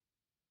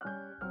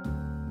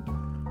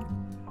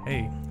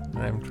Hey,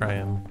 I'm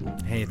trying.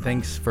 Hey,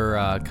 thanks for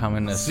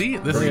coming to... See,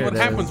 this is what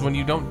happens when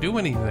you don't do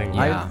anything.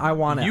 Yeah. I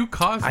want it. You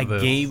caused I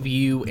this. gave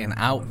you an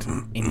out,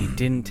 and you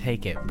didn't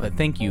take it. But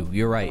thank you.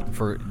 You're right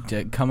for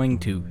coming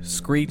to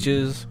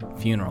Screech's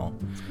funeral.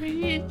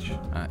 Screech.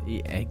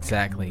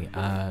 Exactly.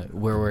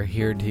 Where we're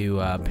here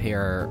to pay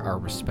our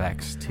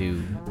respects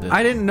to the...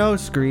 I didn't know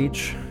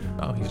Screech.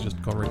 Oh, he's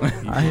just going right.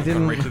 I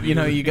didn't- Right to the You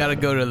know, you got to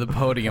go to the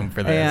podium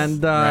for this.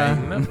 And right?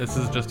 No, this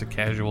is just a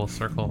casual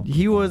circle.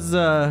 he was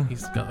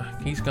He's going.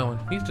 He's going.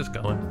 He's just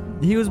going.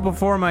 he was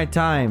before my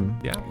time.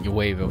 Yeah. You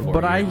way before.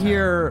 But I your time.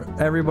 hear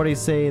everybody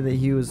say that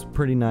he was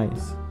pretty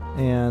nice.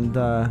 And,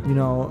 you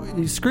know,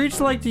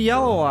 Screech liked to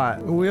yell a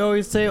lot. We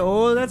always say,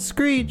 oh, that's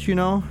Screech, you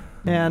know.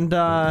 And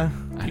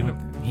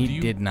He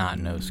did not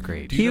know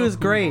Screech. he was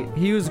great.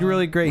 He was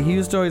really great. He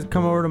used to always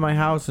come over to my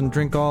house and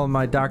drink all of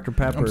my Dr.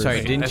 Peppers. I'm sorry,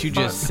 Hey, didn't that's you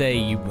just fun. say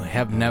you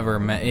have never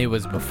met... It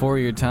was before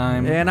your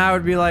time? And I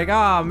would be like,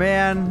 oh,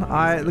 man,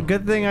 the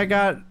good thing I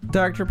got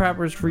Dr.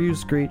 Peppers for you,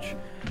 Screech.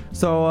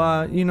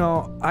 So, you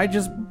know, I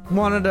just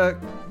wanted to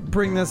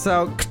bring this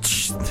out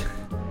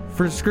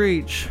for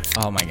Screech.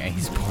 Oh my god,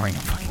 he's pouring a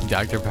fucking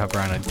Dr. Pepper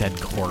on a dead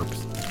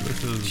corpse.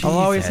 This is. I'll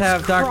always Jesus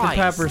have Dr. Christ.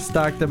 Pepper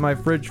stocked in my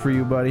fridge for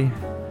you, buddy.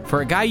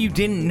 For a guy you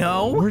didn't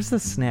know, Where's the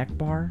snack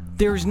bar?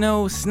 there's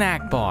no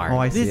snack bar. Oh,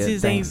 I see this it.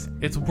 is Thanks.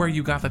 It's where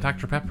you got the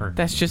Dr. Pepper.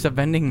 That's just a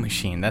vending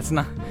machine. That's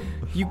not...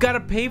 You gotta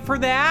pay for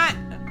that?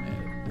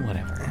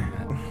 Whatever.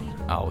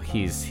 Oh,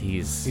 he's stuck.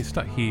 He's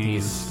stuck. He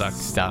has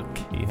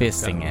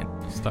fisting it.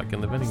 gotten Stuck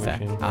in the vending Stuck.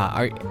 machine.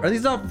 Are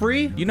these all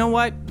free? You know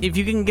what? If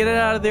you can get it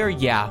out of there,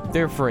 yeah,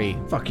 they're free.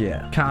 Fuck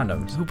yeah.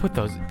 Condoms. Who put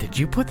those? Did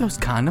you put those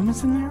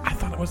condoms in there? I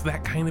thought it was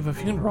that kind of a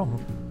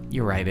funeral.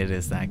 You're right, it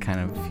is that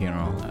kind of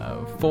funeral.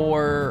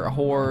 4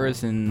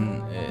 whores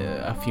and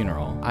a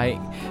funeral.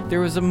 There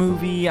was a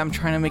movie, I'm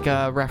trying to make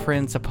a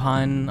reference, a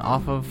pun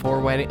off of 4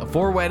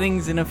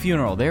 weddings and a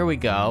funeral. There we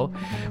go.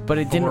 But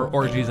it 4 didn't...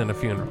 orgies and a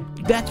funeral.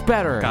 That's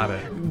better. Got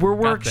it. We're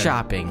Got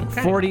that. workshopping.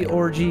 40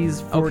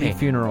 orgies, 40 Okay.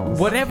 funerals.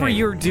 Whatever Okay.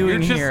 you're doing You're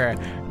just here,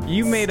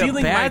 you made a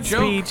stealing my bad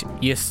joke. speech.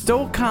 You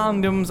stole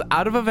condoms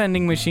out of a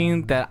vending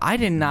machine that I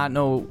did not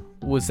know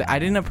was... I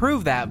didn't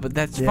approve that, but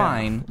that's Yeah.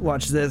 fine.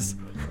 Watch this.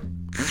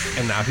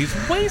 And now he's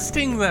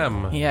wasting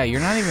them. Yeah, you're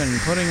not even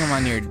putting them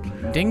on your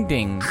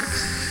ding-ding.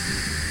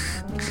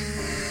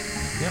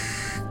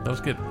 Yep.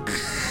 Those get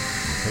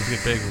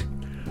big.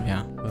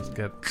 Yeah. Those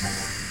get.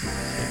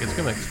 Like it's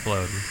gonna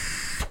explode.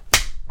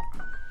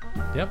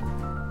 Yep.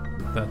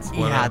 That's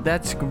what. Yeah,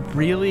 that's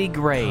really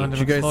great. Condom Did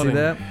you guys see exploding.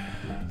 that?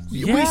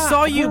 We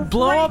saw you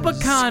blow up a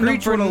condom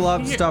Screech would have from...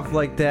 loved stuff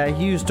like that.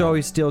 He used to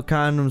always steal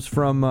condoms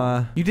from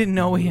You didn't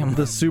know him.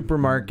 the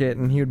supermarket,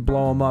 and he would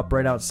blow them up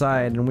right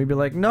outside, and we'd be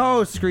like,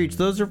 no, Screech,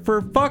 those are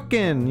for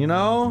fucking, you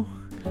know?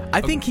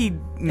 I think he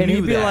knew And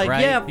he'd be that, like,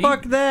 right? yeah,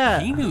 fuck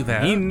that. He knew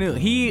that. He knew.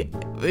 He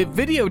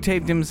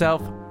videotaped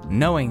himself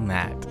knowing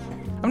that.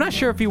 I'm not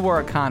sure if he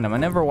wore a condom. I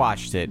never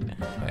watched it.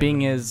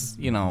 Being his,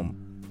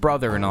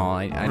 brother and all,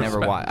 I never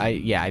Respect. watched.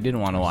 I didn't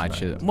want to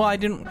watch it. Well, I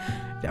didn't.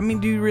 I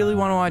mean, do you really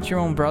want to watch your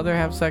own brother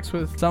have sex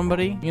with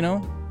somebody,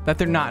 that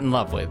they're not in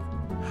love with?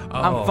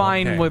 I'm Oh,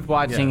 fine okay. with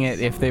watching Yes.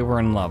 it if they were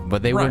in love,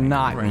 but they were Right,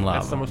 not right. in love.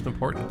 That's the most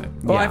important thing.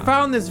 Well, I Yeah.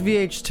 found this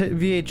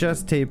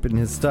VHS tape in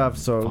his stuff,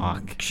 so...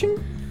 Fuck.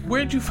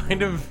 Where'd you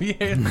find a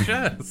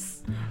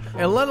VHS?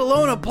 And let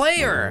alone a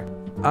player.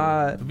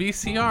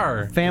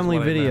 VCR. Family is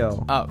what I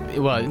video.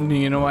 meant. Well,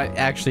 you know what?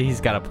 Actually,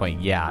 he's got a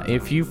point. Yeah,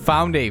 if you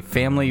found a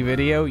family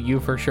video, you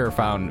for sure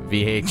found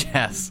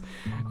VHS.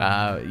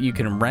 You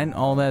can rent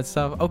all that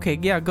stuff. Okay,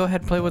 yeah, go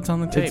ahead, play what's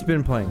on the tape. It's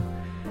been playing.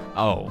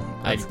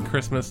 That's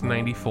Christmas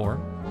 '94.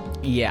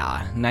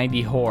 Yeah,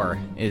 90 Whore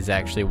is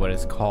actually what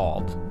it's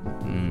called.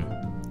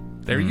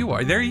 There you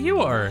are. There you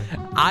are.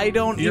 I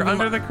don't You're even...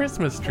 under the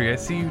Christmas tree. I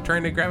see you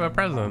trying to grab a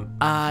present.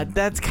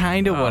 That's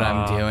kind of what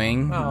I'm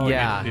doing. Oh, look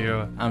yeah. at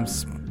you. I'm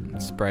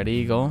spread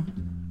eagle.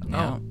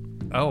 Yeah.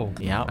 Oh.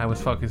 Yeah. I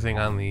was focusing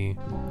on the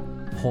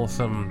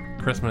wholesome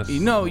Christmas.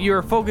 No,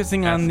 you're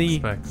focusing on the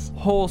aspects.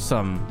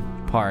 wholesome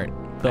part.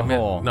 The I meant-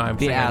 hole. No, I'm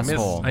the saying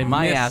asshole. I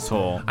My missed-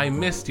 asshole. I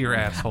missed your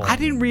asshole. I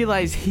didn't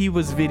realize he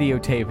was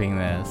videotaping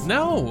this.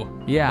 No.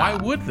 Yeah. Why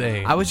would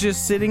they? I was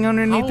just sitting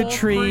underneath How the old were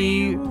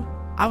tree. you?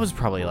 I was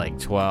probably like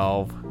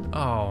 12.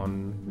 Oh.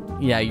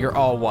 Yeah, you're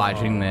all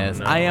watching this.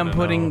 no, I am no,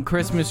 putting no.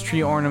 Christmas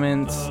tree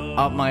ornaments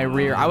up my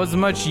rear. I was a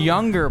much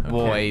younger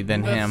boy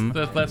than him.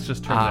 Let's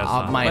just turn this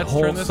up off. my Let's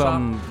turn this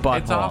wholesome off. butthole.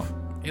 It's off.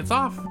 It's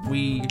off.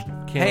 We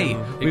can. Hey,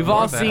 we've ignore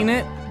all that. seen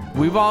it.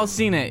 We've all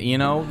seen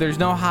it, There's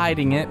no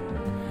hiding it.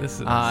 This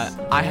is.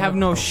 I have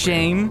no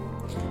shame.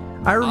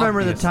 I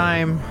remember the Obviously.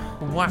 time...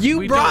 What? You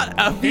We brought a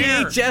don't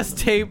care. VHS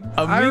tape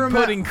of I me remem-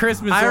 putting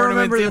Christmas I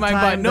ornaments remember in the my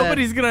butt. time that-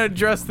 Nobody's gonna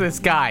address this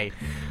guy.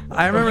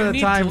 I remember you the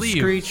need time to leave,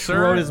 Screech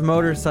sir. rode his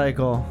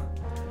motorcycle.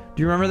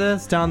 Do you remember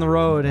this? Down the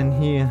road, and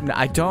he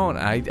I don't.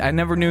 I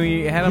never knew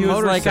he had a was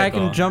motorcycle. like, I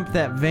can jump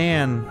that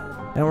van.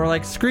 And we're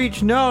like,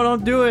 Screech, no,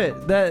 don't do it.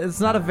 It's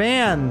not a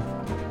van.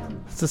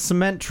 It's a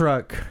cement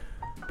truck.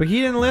 But he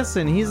didn't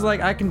listen. He's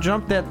like, I can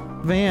jump that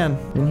van.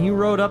 And he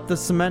rode up the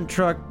cement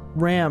truck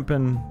ramp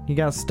and he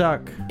got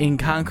stuck. In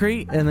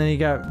concrete? And then he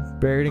got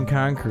buried in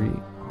concrete.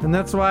 And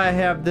that's why I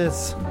have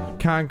this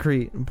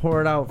concrete and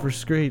pour it out for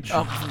Screech.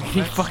 Oh,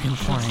 he fucking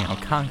pouring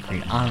out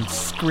concrete on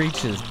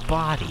Screech's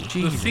body.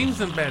 This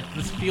Jesus.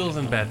 this feels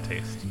in bad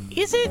taste.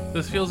 Is it?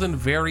 This feels in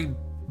very,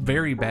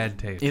 very bad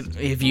taste.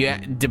 If you,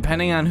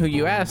 depending on who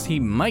you asked, he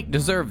might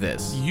deserve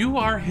this. You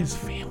are his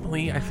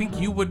family. I think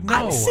you would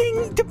know. I'm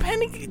saying,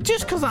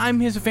 just because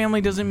I'm his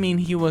family doesn't mean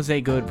he was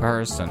a good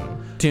person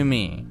to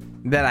me.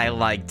 That I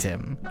liked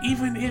him.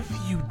 Even if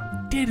you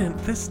didn't,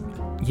 this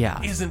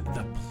Yeah. isn't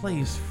the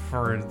place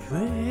for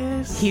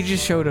this. He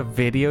just showed a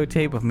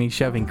videotape of me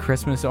shoving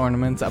Christmas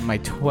ornaments up my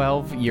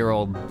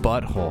 12-year-old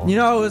butthole. You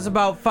know, it was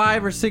about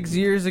 5 or 6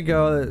 years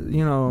ago that,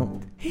 you know,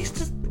 He's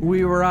just.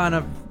 we were on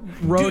a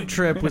road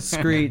trip with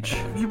Screech.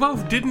 You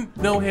both didn't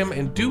know him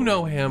and do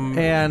know him.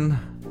 And,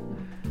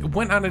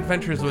 Went on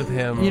adventures with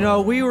him. you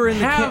know, we were in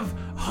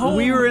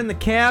the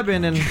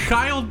cabin and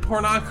child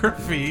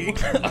pornography.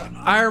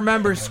 I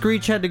remember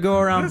Screech had to go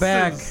around This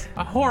back. is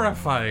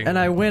horrifying. And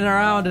I went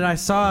around and I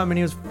saw him and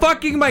he was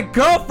fucking my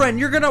girlfriend.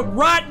 You're gonna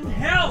rot in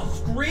hell,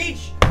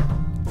 Screech.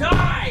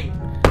 Die.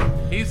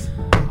 He's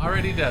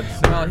already dead.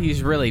 Sir. Well,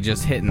 he's really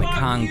just hitting the Fuck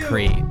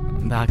concrete.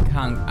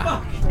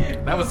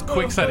 That was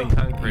quick setting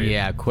concrete.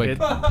 Yeah, quick.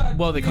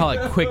 Well, they call it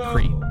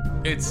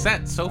quickcrete. It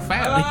set so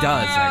fast. It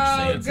does,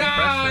 actually. It's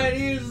impressive.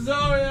 he's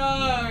so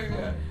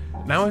young.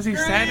 Now is he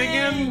sad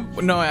again?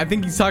 No, I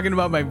think he's talking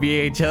about my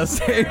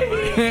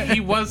VHS. He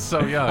was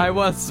so young. I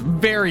was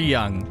very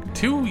young.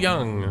 Too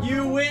young.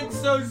 You went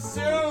so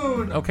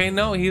soon. Okay,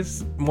 no,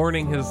 he's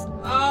mourning his.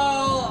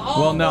 Oh,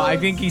 Well, no, I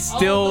think he's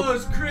still-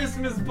 almost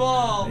Christmas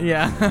ball.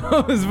 Yeah,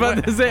 I was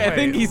about to say, I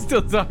think Wait. he's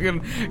still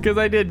talking, because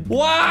I did.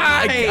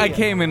 Why? I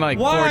came in like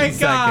 40 Why,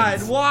 God?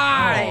 seconds.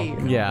 Why?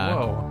 Oh. Yeah.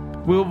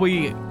 Whoa. Well,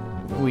 we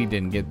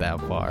didn't get that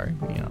far,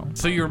 you know.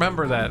 So you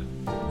remember that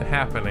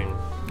happening?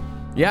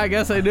 Yeah, I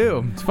guess I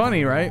do. It's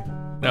funny, right?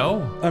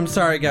 No. I'm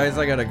sorry, guys.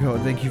 I gotta go.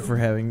 Thank you for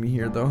having me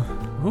here, though.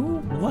 Who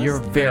was You're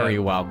that? very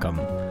welcome.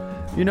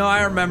 You know,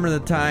 I remember the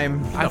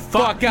time. I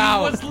fuck thought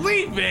out. he was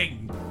leaving.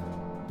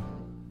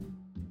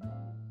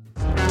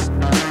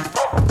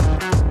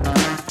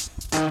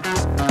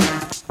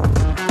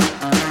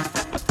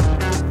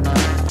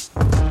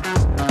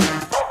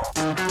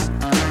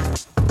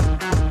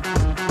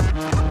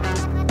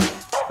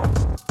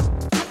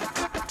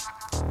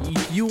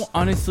 You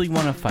honestly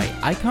want to fight.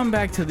 I come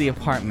back to the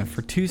apartment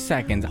for 2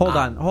 seconds. Hold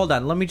on.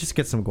 Let me just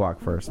get some guac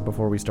first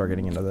before we start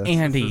getting into this. This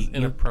Andy, is you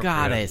inappropriate.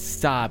 gotta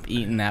stop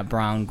eating that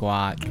brown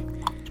guac.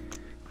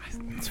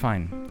 It's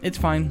fine. It's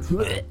fine.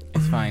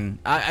 It's fine.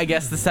 I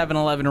guess the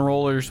 7-Eleven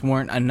rollers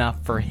weren't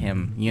enough for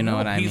him. You know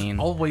what I He's mean?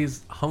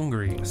 always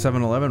hungry.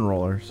 7-Eleven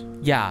rollers.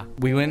 Yeah.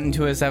 We went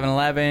into a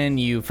 7-Eleven.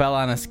 You fell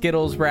on a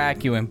Skittles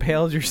rack. You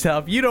impaled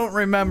yourself. You don't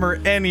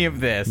remember any of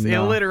this.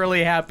 No. It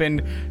literally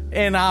happened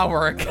an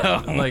hour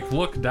ago. Like,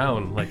 look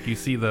down. Like, you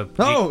see the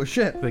Oh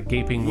shit! the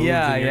gaping wounds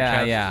Yeah, in your yeah,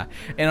 chest. yeah.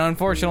 And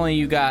unfortunately,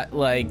 you got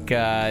like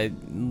not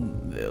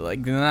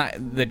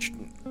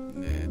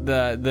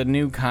the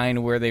new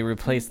kind where they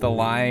replace the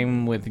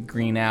lime with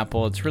green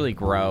apple. It's really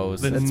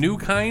gross. The new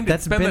kind?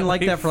 That's It's been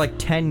like that for like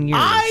 10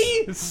 years.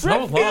 It's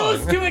so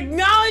long. to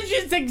acknowledge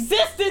its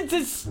existence.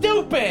 It's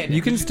stupid.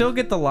 You can still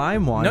get the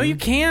lime one. No, you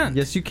can't.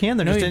 Yes, you can.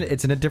 They're No, just you-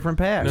 it's in a different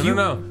pack. No.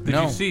 Did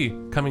No. you see?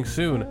 Coming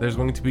soon, there's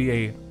going to be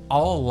a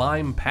all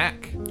lime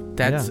pack.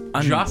 That's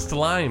Yeah. Just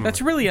lime.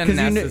 that's really Because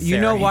unnecessary. you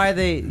know why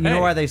they Hey.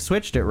 why they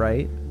switched it,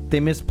 right? They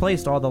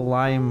misplaced all the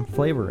lime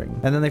flavoring,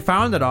 and then they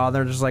found it all. And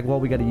they're just like, well,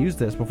 we got to use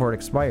this before it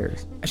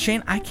expires.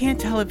 Shane, I can't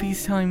tell if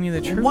he's telling me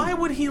the truth. Why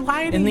would he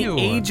lie to In the you?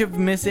 age of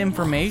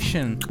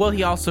misinformation. Well,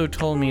 he also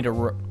told me to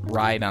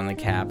ride on the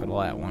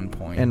Capitol at one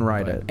point. And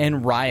ride but- it.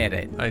 And riot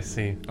it. I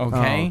see. Okay? Oh,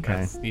 okay.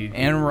 That's- you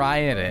And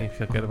riot it.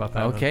 feel good about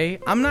that. Okay?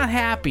 I'm not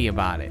happy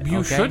about it. You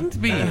okay?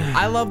 shouldn't be.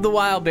 I love the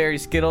Wildberry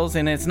Skittles,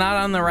 and it's not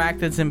on the rack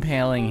that's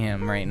impaling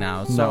him right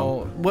now.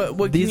 So, what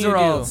can These you are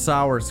all do?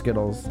 sour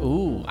Skittles.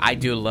 Ooh, I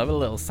do love a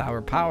little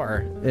sour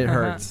power. It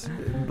hurts.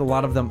 A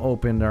lot of them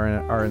opened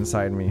are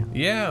inside me.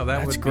 Yeah, that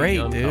That's would great, be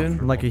dude. uncomfortable.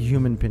 I'm like a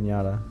human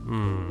pinata.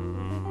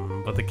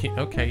 But the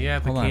okay, yeah,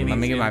 the Hold on, let candy's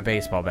me get in- my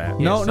baseball bat.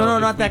 No, so no, no,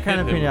 if not we that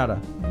kind of hit him- pinata.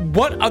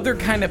 What other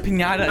kind of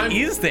pinata I'm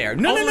is there?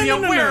 No, only no,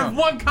 no, no, aware no. of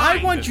one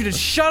kind. I want you to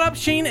shut up,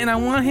 Shane, and I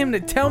want him to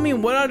tell me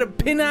what other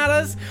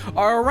pinatas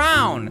are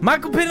around.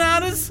 Michael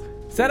Pinatas?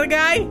 Is that a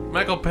guy?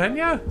 Michael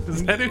Pena?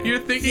 Is that who you're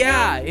thinking?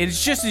 Yeah,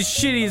 it's just as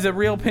shitty as a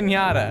real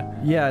pinata.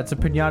 Yeah, it's a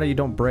pinata you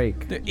don't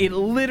break. It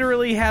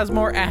literally has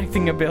more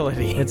acting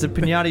ability. It's a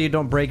pinata you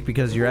don't break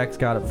because your ex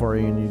got it for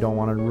you and you don't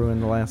want to ruin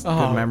the last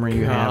good memory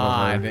you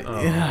have of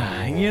her.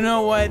 God. You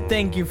know what?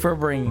 Thank you for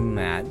bringing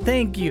that.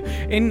 Thank you.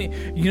 And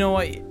you know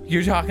what?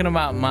 You're talking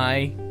about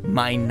my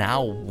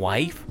now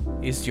wife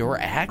is your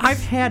ex?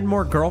 I've had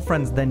more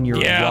girlfriends than your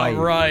wife.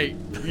 right.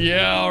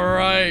 Yeah,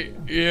 right.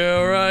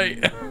 Yeah,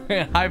 right.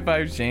 High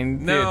five, Shane.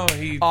 Dude, No,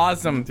 he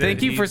awesome. did-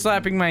 Thank you he- for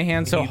slapping my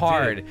hand so he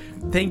hard.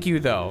 Thank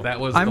you, though. That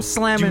was I'm the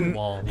slamming.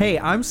 wall. Hey,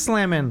 I'm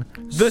slamming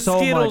The so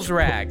Skittles much.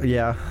 rack.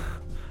 Yeah.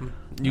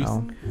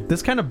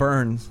 This kind of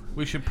burns.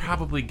 We should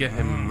probably get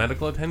him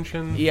medical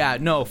attention. Yeah,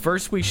 no,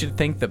 first we should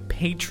thank the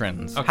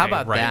patrons. Okay, How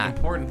about right. that?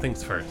 Important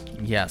things first.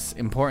 Yes,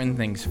 important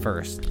things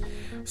first.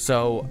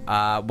 So,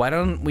 why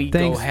don't we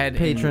Thanks, go ahead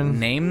patron. and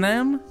name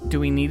them? Do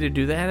we need to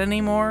do that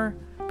anymore?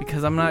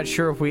 Because I'm not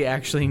sure if we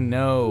actually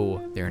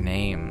know their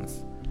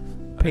names.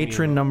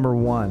 Patron number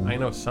 1. I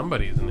know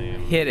somebody's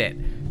name. Hit it,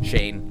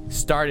 Shane.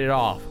 Start it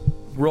off.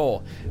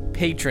 Roll.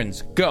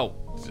 Patrons, go.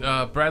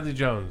 Bradley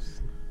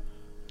Jones.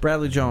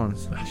 Bradley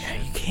Jones.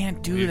 You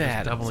can't do You're just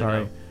that. doubling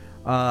Sorry.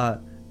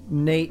 up.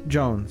 Nate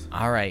Jones.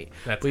 All right.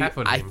 That's half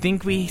a I name.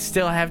 think we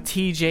still have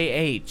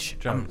TJH.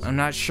 Jones. I'm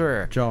not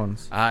sure.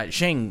 Jones.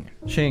 Shing.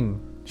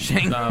 Shing.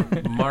 Shing.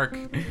 Mark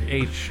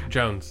H.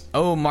 Jones.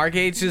 Oh, Mark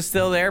H is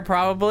still there,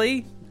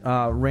 probably.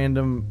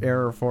 Random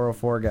error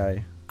 404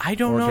 guy. I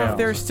don't Or know gal. if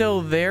they're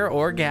still there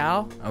or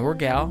gal.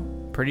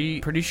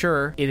 Pretty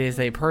sure it is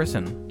a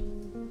person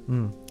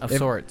of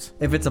sorts.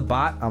 If it's a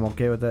bot, I'm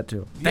okay with that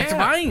too. That's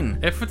Yeah. fine.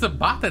 If it's a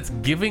bot that's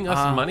giving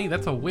us money,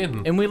 that's a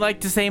win. And we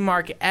like to say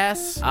Mark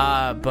S,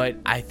 but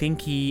I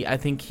think he's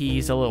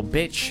a little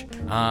bitch.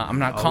 I'm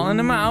not calling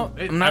him out.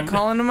 I'm not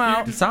calling him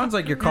out. It sounds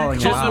like you're calling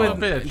him just Just out. a little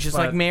bitch, just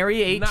but like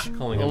Mary H, not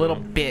calling a him little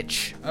out.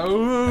 bitch.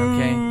 Oh.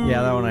 Okay.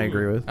 Yeah, that one I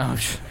agree with. Oh,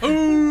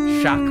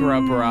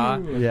 chakra bra.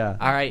 Yeah.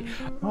 All right,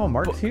 Oh,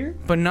 Mark's here?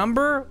 but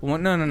number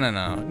one. No.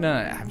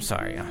 I'm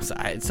sorry.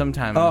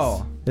 Sometimes.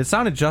 Oh, it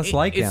sounded just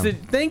like it's him.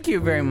 thank you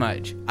very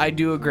much. I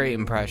do a great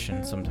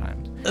impression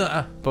sometimes.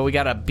 But we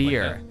got a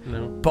beer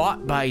No.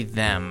 bought by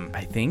them,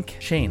 I think.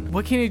 Shane,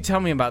 what can you tell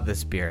me about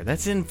this beer?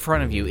 That's in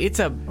front of you. It's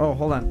a Oh,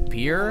 hold on.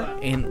 beer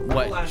in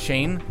what?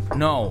 Shane?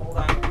 No.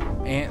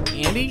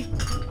 Andy?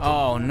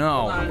 Oh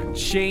no.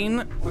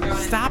 Shane,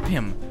 stop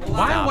him.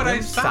 Why would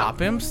I stop? Stop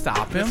him.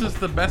 Stop him. This is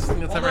the best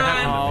thing that's ever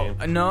happened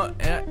to me.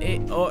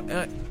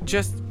 No.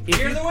 Just.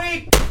 Beer of the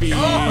week.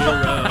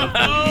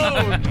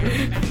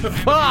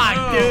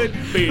 Fuck, dude.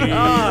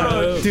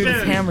 Dude,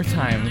 it's hammer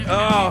time.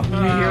 Oh, You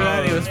hear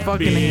that? It was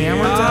fucking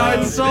hammer oh, time.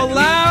 it's so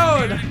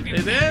loud.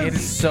 It It is.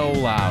 is so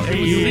loud.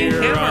 Sing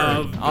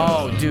hammer.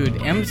 Oh,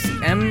 dude,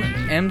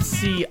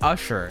 MC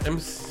Usher.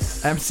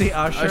 MC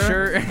Usher.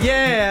 Usher.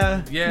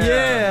 Yeah. Yeah.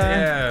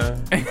 Yeah.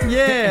 Yeah.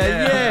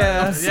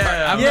 Yeah.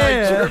 Yeah. I'm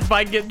Yeah. not sure if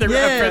I get the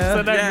Yeah.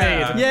 reference that I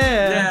Yeah. made.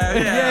 Yeah.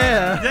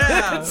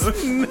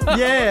 Yeah.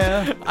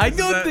 Yeah. I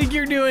don't think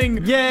you're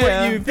doing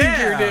Yeah. what you think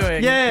Yeah. you're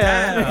doing.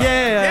 Yeah.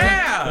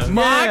 Yeah.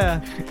 Mock, Yeah.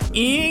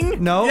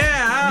 Ing. No.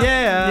 Yeah.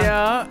 Yeah.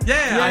 Yeah.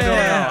 Yeah. I don't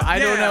Yeah. know. I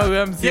don't know who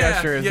MC Yeah.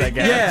 Usher is, Yeah. I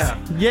guess. Yeah.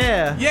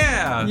 Yeah.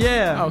 Yeah.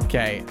 Yeah.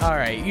 Okay. All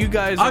right. You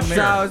guys are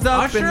Usher. I was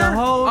up in the Usher?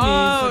 homies.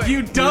 Oh,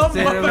 you dumb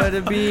Said it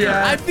would be,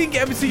 I think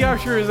MC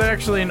Usher is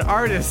actually an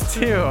artist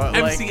too.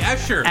 MC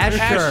Escher.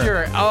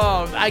 Asher.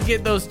 Oh, I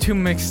get those two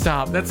mixed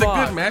up. That's a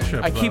Fuck. good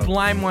mashup, I keep though.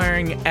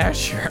 lime-wiring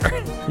Asher.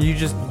 You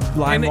just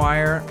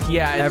LimeWire.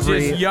 Yeah, it's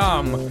every. just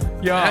yum.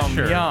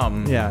 Asher.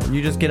 Yum. Yeah,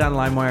 you just get on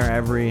LimeWire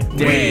every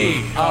day.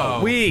 Week.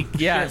 Oh, week.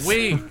 Yes.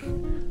 Week.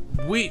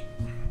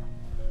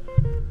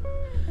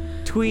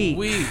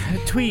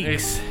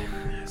 Tweaks.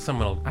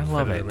 Someone will I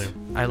love fit it. in there.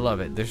 I love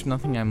it. There's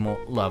nothing I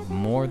love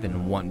more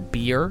than one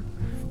beer,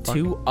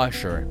 two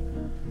Usher.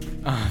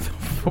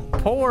 The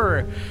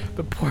poor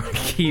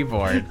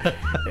keyboard.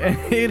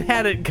 It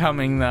had it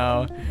coming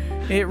though.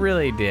 It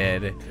really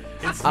did.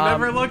 It's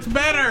never looked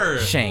better.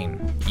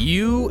 Shane,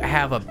 you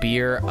have a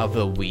beer of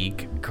the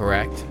week,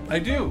 correct? I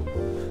do.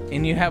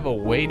 And you have a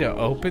way to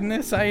open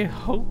this, I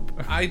hope?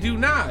 I do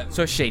not.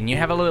 So Shane, you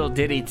have a little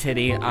ditty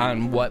titty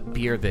on what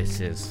beer this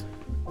is.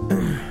 Do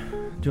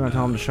you want to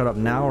tell him to shut up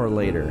now or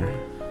later?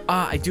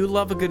 I do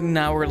love a good an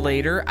hour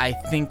later. I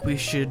think we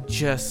should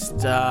just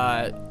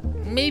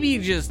maybe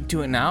just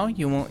do it now.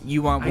 You want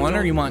one or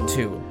don't- you want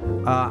two?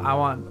 I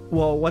want.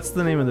 Well, what's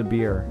the name of the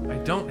beer? I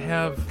don't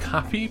have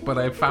copy, but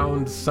I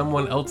found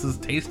someone else's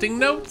tasting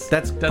notes.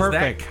 That's Does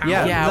perfect. That count?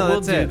 Yeah. Yeah, no, we'll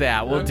that's do it.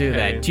 that. We'll do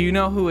Okay. that. Do you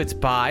know who it's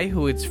by?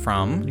 Who it's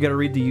from? You got to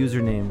read the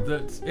username.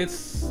 It's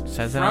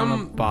Says it from, on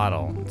the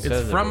bottle. It says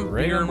It's it from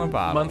right on the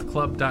bottle.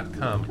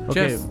 beermonthclub.com.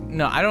 Okay. Just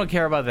no, I don't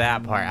care about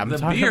that part. I'm The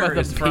talking beer about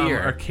the is from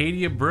beer.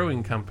 Arcadia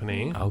Brewing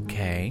Company.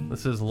 Okay.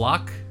 This is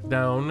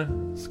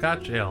Lockdown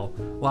Scotch Ale.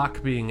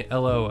 Lock being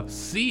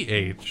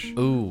L-O-C-H.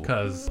 Ooh.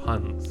 Because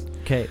puns.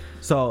 Okay,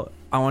 so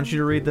I want you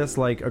to read this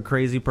like a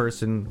crazy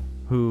person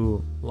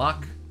who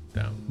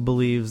Lockdown.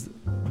 believes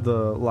the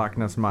Loch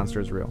Ness monster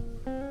is real.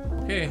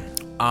 Okay.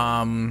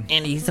 And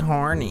he's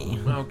horny.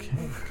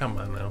 Okay. Come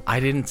on now. I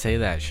didn't say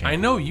that, Shane. I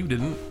know you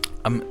didn't.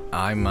 I'm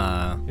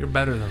You're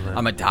better than that.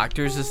 I'm a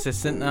doctor's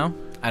assistant now.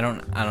 I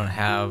don't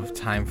have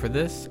time for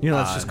this. You know,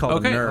 that's just called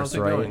okay, a nurse,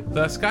 I'll right? keep going.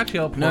 The Scotch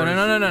Ale pours. No.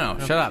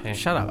 Shut Okay. up.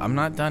 Shut up. I'm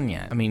not done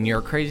yet. I mean, you're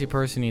a crazy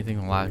person. You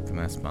think Loch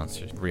Ness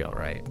Monster's real,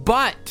 right?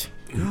 But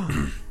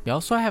you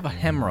also have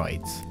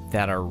hemorrhoids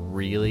that are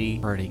really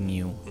hurting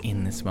you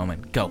in this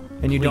moment. Go.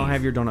 And you don't please.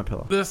 have your donut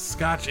pillow. This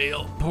Scotch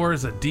Ale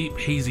pours a deep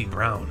hazy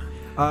brown.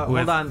 Hold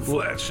with on.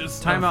 flashes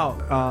Time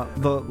of- out.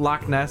 The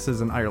Loch Ness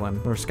is in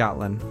Ireland or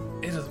Scotland.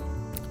 It is.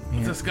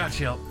 It's a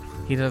Scotch Ale.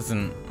 He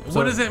doesn't.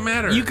 What does it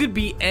matter? You could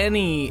be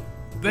any.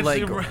 That's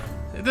like.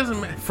 It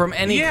doesn't matter. From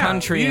any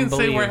country You and didn't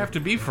say where I believe. have to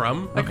be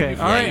from. I Okay, could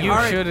be all from- right, You all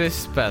right. should have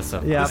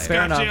specified. Yeah, The fair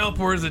Scotch enough. ale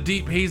pours a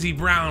deep hazy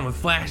brown with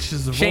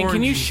flashes of Shane, orange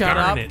can you and shut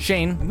garnet. up?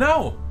 Shane,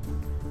 No,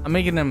 I'm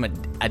making an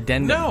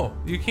addendum. no,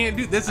 you can't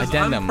do this. Is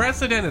Addendum.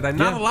 unprecedented. I'm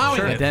not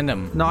allowing it.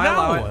 Addendum. No, I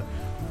allow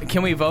it.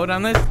 Can we vote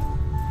on this?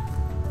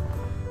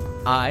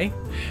 Aye.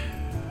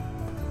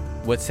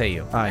 What say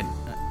you? Aye.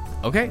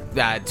 Okay.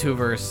 2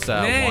 versus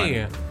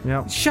Nay. 1.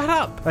 Yep. Shut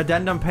up.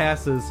 Addendum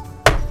passes.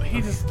 He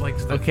just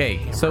likes to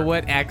Okay, so hammer.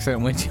 what accent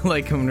would you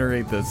like him to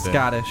read this in?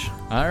 Scottish.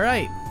 All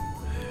right.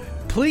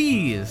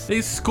 Please.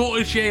 This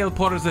Scottish ale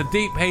pours a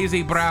deep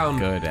hazy brown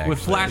Good, with actually.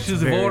 flashes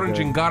It's of very orange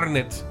good. and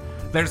garnet.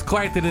 There's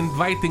quite an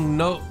inviting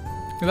note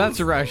That's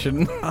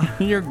Russian.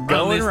 You're on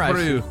going this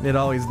Russian. brew. It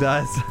always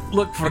does.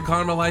 Look for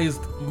caramelized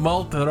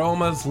malt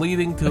aromas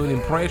leading to an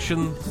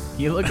impression.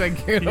 You look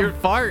like you're gonna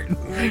fart.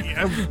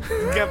 I've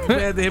got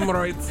bad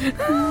hemorrhoids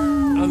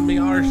on me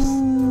arse.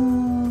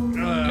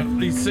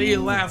 You see,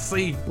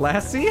 lassie,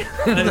 Lassie?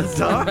 The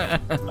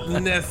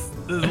dog? Ness,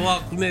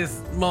 Loch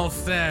Ness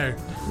Monster.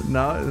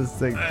 No, it's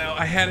like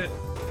I had it.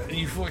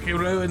 You fucking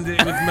ruined it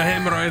with my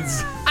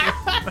hemorrhoids.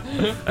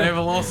 I've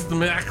lost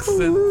my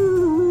accent.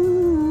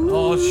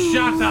 Oh,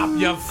 shut up,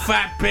 you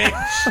fat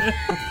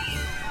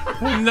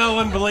bitch. No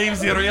one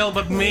believes you're real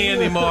but me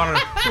anymore.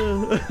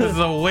 It's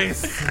a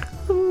waste.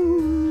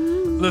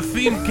 The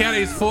theme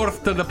carries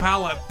forth to the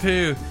palate,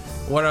 too.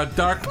 Where a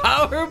dark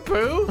Power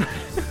poo?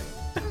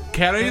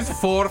 carries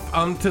forth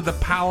onto the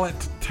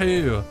palate,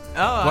 too.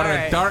 Oh, Where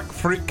alright. a dark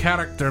fruit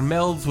character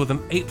melds with an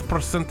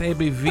 8%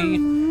 ABV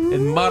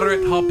and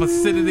moderate hop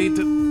acidity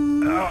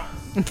to. Oh,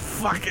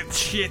 fucking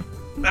shit.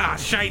 Ah,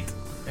 shite.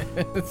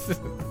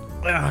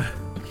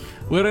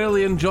 We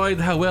really enjoyed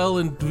how well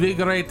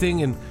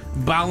invigorating and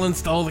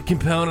balanced all the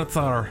components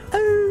are.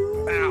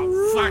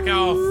 Ow, fuck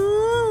off.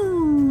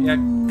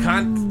 You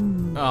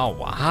cunt. Oh,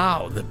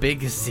 wow. The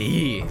big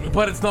C.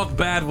 But it's not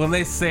bad when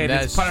they say it.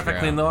 It's That's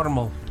perfectly true.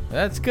 normal.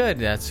 That's good.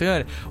 That's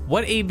good.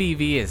 What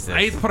ABV is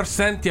this?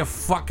 8%, you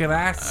fucking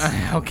ass.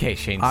 Okay,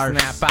 Shane,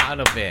 Arse. snap out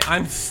of it.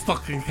 I'm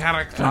stuck in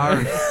character.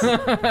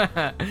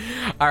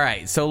 All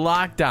right, so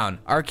Lockdown,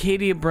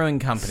 Arcadia Brewing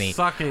Company.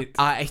 Suck it.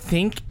 I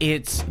think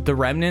it's the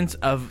remnants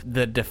of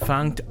the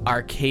defunct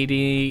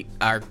Arcadia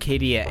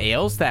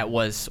Ales that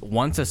was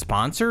once a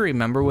sponsor.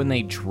 Remember when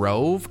they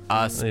drove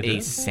us They a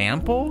did.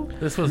 sample?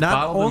 This was not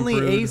bottled and only a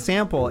brewed.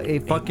 sample, a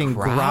fucking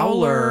growler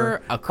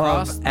growler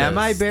across of the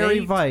M.I. Berry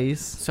state.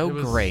 Vice, So It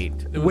was- great.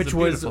 It was which a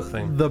was beautiful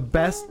thing. the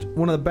best,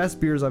 one of the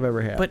best beers I've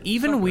ever had. But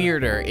even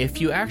weirder,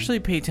 if you actually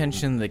pay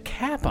attention to the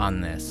cap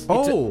on this.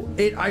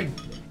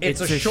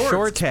 it's a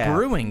Shorts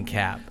brewing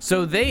cap.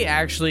 So they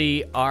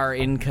actually are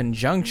in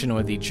conjunction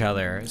with each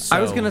other. So,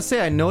 I was gonna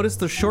say I noticed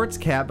the shorts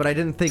cap, but I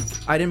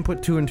didn't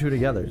put 2 and 2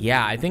 together.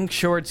 Yeah, I think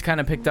Shorts kind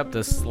of picked up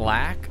the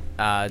slack.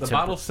 The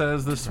bottle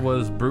says this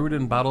was brewed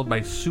and bottled by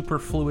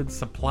Superfluid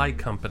Supply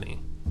Company.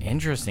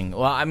 Interesting.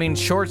 Well, I mean,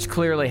 Shorts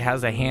clearly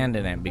has a hand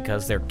in it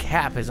because their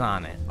cap is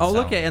on it. Oh, so.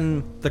 look at,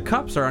 and the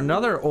cups are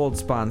another old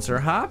sponsor,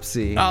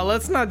 Hopsy. Oh,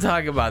 let's not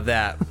talk about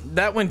that.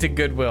 That went to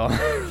Goodwill.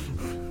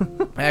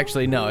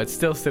 Actually, no, it's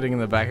still sitting in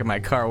the back of my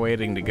car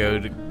waiting to go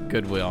to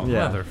Goodwill.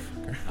 Yeah.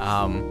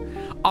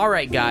 Motherfucker. All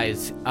right,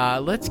 guys,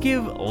 let's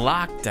give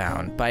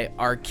Lockdown by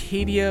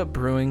Arcadia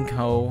Brewing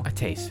Co. a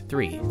taste.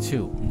 3,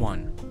 2,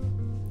 1.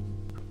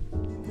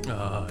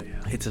 Oh,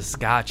 yeah. It's a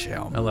Scotch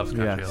ale. I love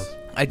Scotch Yes. ales.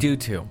 I do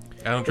too.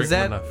 I don't drink Is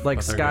that enough. like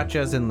but they're Scotch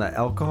good. as in the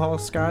alcohol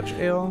Scotch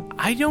ale?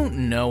 I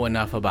don't know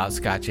enough about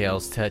Scotch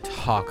ales to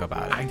talk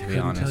about it, I to be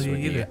couldn't honest tell you with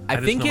you. either. I I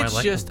just think know I it's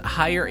like just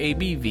higher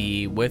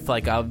ABV with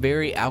like a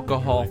very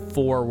alcohol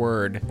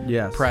forward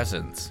Yes.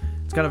 presence.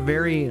 It's got a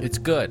very It's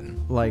good.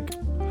 like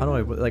how do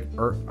I put like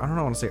I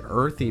don't want to say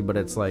earthy, but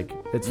it's like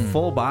it's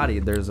full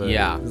bodied.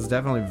 Yeah. It's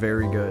definitely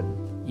very good.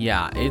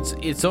 Yeah,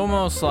 it's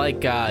almost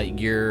like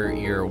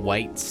your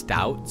white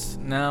stouts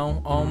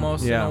now,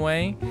 almost Yeah. in a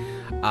way.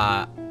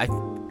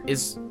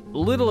 As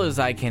little as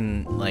I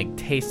can like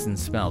taste and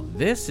smell,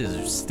 this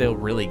is still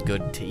really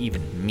good to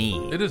even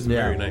me. It is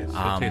Yeah. very nice.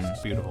 It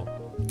tastes beautiful.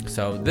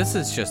 So this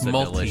is just a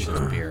Malty. delicious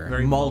beer.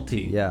 Very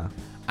Malty, yeah.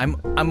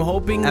 I'm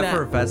hoping that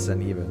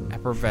Effervescent even.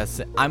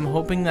 effervescent. I'm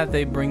hoping that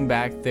they bring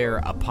back their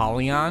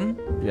Apollyon,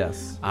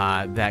 Yes.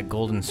 that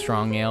Golden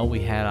Strong ale we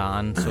had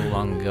on so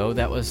long ago.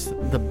 That was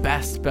the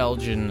best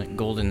Belgian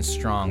Golden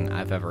Strong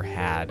I've ever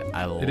had.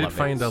 I love I it. did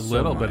find a so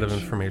little bit of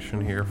much. information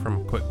here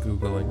from quick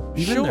Googling.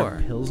 Even Sure. their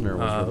Pilsner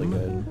was really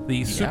good.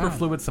 The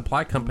Superfluid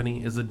Supply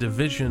Company is a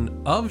division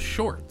of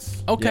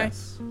Shorts, Okay.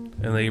 Yes.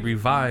 and they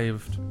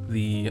revived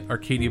the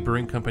Arcadia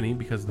Brewing Company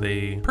because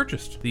they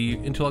purchased the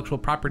intellectual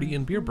property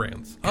and beer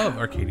brands of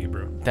Arcadia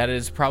Brewing. That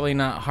is probably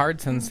not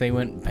hard since they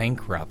went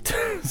bankrupt.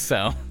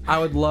 So I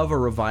would love a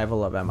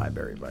revival of M.I.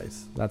 Berry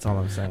Vice. That's all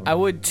I'm saying. I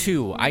would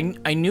too. I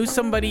knew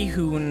somebody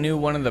who knew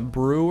one of the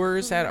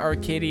brewers at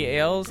Arcadia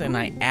Ales, and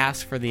I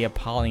asked for the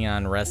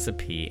Apollyon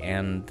recipe,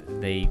 and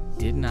they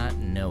did not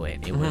know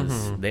it.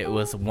 It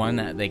was one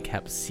that they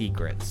kept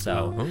secret.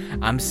 So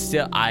I'm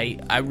still I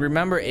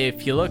remember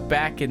if you look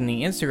back in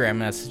the Instagram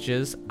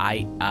messages,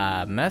 I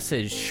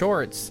messaged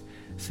Shorts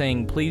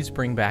saying, please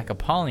bring back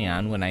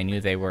Apollyon, when I knew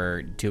they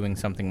were doing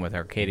something with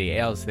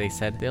Arcadia Ales. They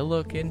said they'll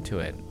look into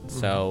it.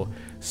 So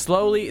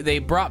slowly, they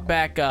brought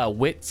back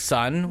Wit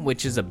Sun,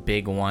 which is a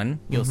big one.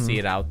 You'll see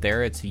it out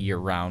there. It's a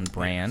year-round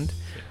brand.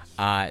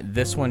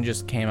 This one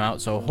just came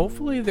out, so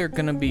hopefully they're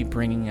going to be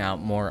bringing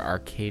out more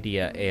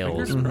Arcadia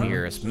Ales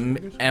beers.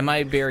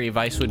 M.I. Berry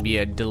Vice would be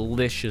a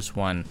delicious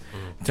one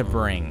to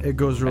bring. It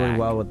goes really back.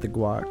 well with the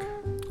guac.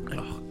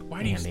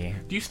 Why Andy.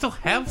 do you still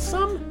have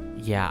some?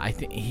 Yeah, I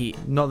think he...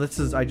 No,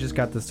 I just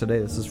got this today.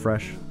 This is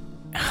fresh.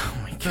 Oh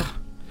my god.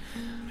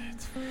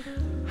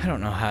 I don't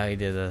know how he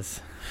did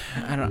this.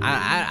 I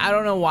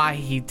don't know why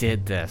he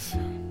did this.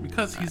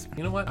 Because he's,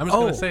 you know what? I'm just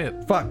gonna say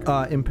it.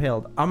 Fuck,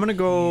 impaled. I'm gonna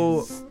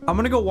go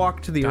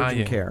walk to the urgent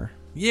dying. care.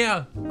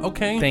 Yeah.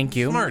 Okay. Thank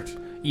you. Smart.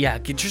 Yeah,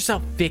 get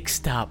yourself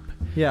fixed up.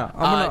 Yeah,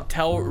 I'm gonna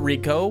Tell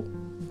Rico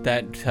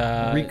that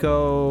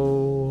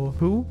Rico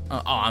who?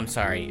 I'm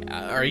sorry.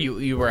 Are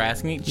you were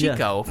asking me? Yeah.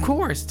 Chico, of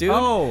course, dude.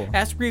 Oh.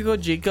 Ask Rico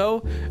Chico.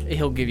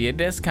 He'll give you a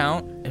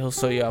discount. He'll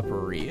sew you up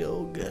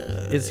real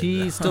good. Is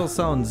he still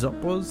selling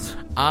Zuppos?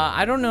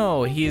 I don't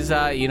know. He's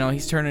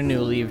he's turned a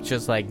new leaf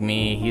just like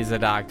me. He's a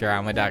doctor.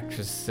 I'm a doctor's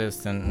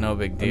assistant. No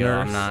big deal.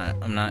 nurse?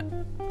 I'm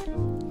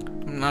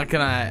not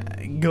gonna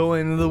go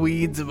into the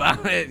weeds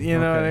about it. You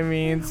know what I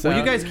mean? So Well,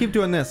 you guys keep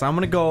doing this. I'm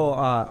gonna go.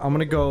 I'm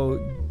gonna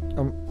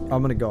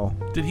go.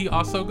 Did he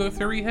also go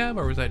through rehab,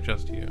 or was that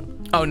just you?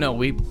 Oh no,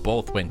 we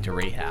both went to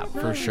rehab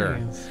for sure.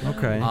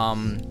 Okay.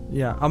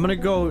 Yeah, I'm gonna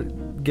go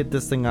get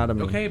this thing out of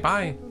me. Okay.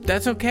 Bye.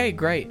 That's okay.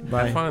 Great.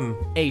 Bye. Have fun.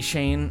 Hey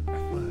Shane,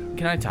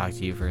 can I talk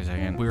to you for a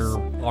second? We're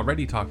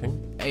already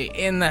talking. Hey,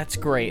 and that's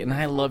great, and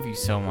I love you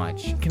so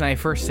much. Can I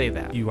first say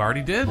that? You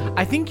already did.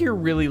 I think you're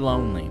really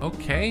lonely.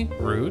 Okay.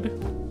 Rude.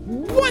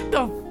 What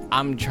the?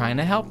 I'm trying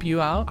to help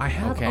you out. I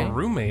have okay? a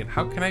roommate.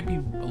 How can I be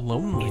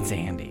lonely? It's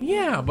Andy.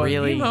 Yeah, but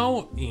Really? you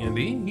know,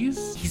 Andy,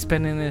 He's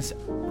been in this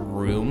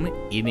room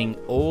eating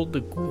old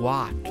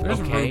guac. there's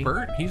okay?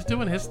 Rupert. He's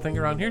doing his thing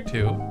around here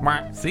too.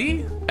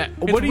 See?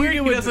 What do you weird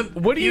do he with doesn't-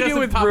 What do he you do doesn't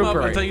with pop up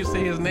Rupert? until you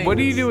say his name. What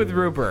do you do It's with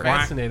Rupert?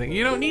 Fascinating.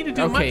 You don't need to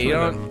do much Okay, you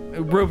with don't.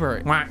 him.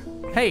 Rupert.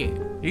 Hey,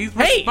 He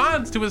Hey!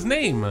 responds to his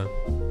name.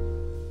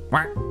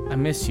 I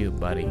miss you,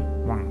 buddy.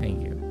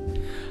 Thank you.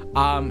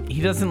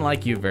 He doesn't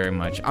like you very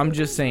much. I'm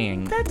just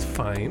saying. That's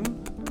fine.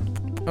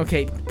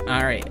 Okay,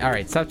 all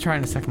right. Stop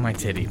trying to suck my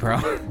titty, bro.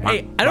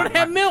 Hey, I don't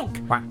have milk.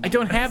 I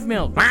don't have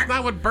milk. That's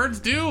not what birds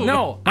do.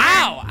 No.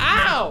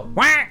 Ow!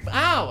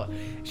 Ow!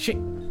 Shit.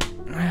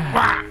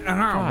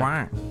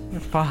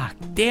 Fuck.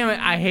 Damn it,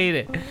 I hate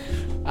it.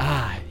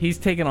 He's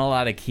taking a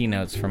lot of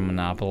keynotes from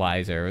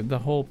Monopolizer. The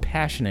whole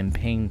passion and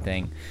pain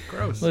thing.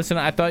 Gross. Listen,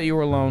 I thought you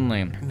were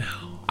lonely. No.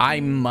 I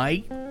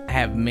might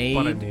have made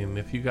But I mean,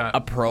 if you got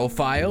a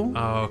profile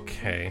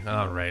okay,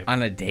 all right.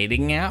 on a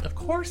dating app Of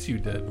course you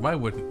did. Why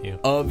wouldn't you?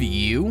 of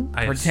you,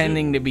 I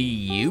pretending to be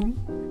you.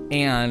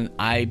 And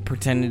I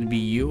pretended to be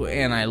you,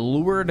 and I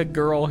lured a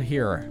girl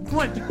here.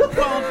 What?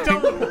 Well,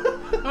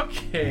 don't.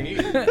 Okay.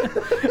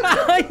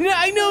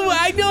 I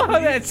know how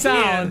that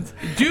sounds.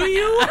 Do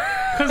you?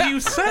 Because you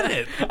said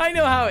it. I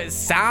know how it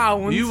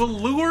sounds. You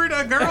lured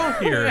a girl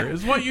here,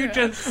 is what you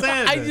just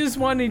said. I just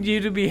wanted you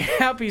to be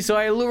happy, so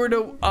I lured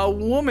a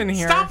woman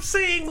here. Stop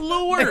saying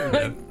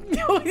lured.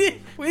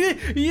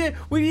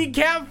 When you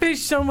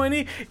catfish someone,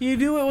 you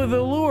do it with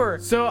a lure.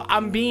 So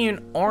I'm being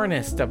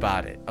honest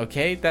about it,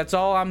 okay? That's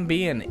all I'm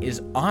being,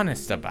 is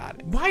honest about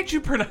it. Why'd you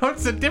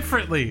pronounce it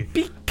differently?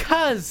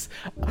 Because,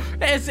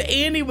 as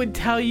Andy would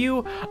tell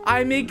you,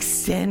 I'm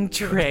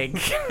eccentric,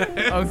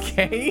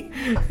 okay?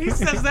 He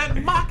says that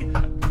mock.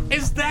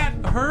 Is that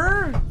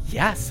her?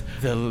 Yes,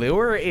 the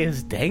lure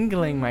is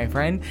dangling, my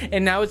friend,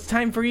 and now it's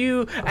time for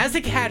you, as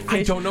a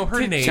catfish, I don't know her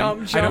to name.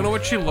 jump. I don't know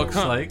what she looks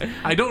like.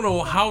 I don't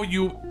know how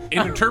you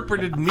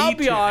interpreted me I'll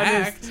be to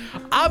honest. act.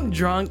 I'm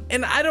drunk,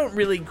 and I don't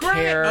really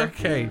care.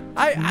 Okay.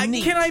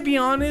 Neat. Can I be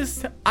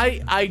honest?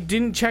 I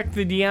didn't check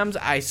the DMs.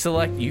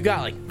 You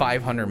got like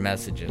 500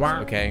 messages.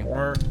 Okay.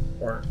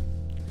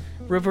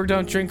 Rupert,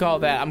 don't drink all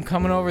that. I'm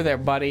coming over there,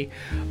 buddy.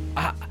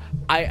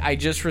 I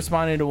just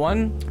responded to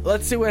one.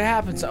 Let's see what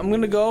happens. I'm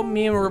gonna go.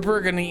 Me and Rupert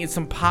are gonna eat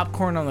some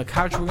popcorn on the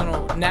couch. We're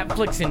gonna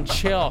Netflix and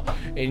chill,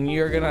 and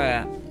you're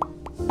gonna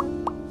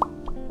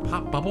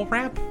Pop bubble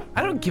wrap?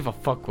 I don't give a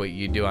fuck what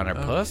you do on her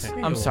puss.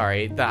 Okay. I'm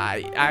sorry.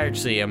 I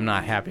actually am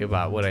not happy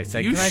about what I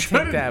said. You Can I take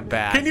shouldn't. that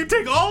back? Can you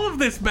take all of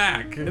this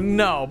back?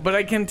 No, but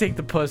I can take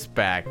the puss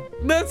back.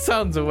 That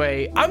sounds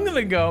away. I'm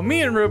gonna go.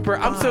 Me and Rupert.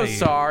 I'm so Bye.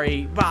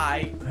 sorry.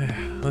 Bye.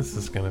 This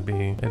is gonna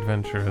be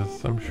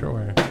adventurous, I'm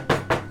sure.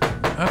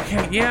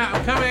 Okay, yeah,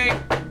 I'm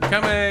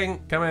coming.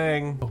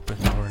 Open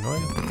door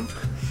noise.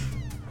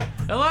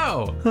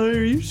 Hello, Hi,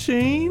 are you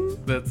Shane?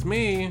 that's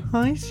me.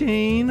 Hi,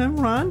 Shane. I'm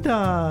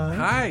Rhonda.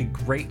 Hi,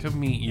 great to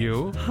meet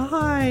you.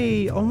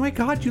 Hi. Oh my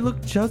God, you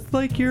look just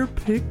like your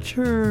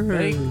picture.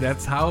 Hey,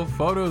 that's how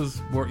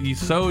photos work.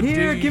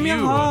 Here, give me a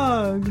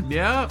hug.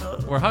 Yeah,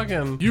 we're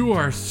hugging. You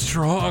are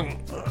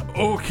strong.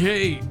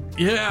 Okay,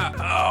 yeah.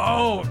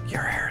 Oh,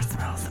 Your hair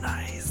smells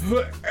nice.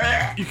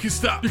 you can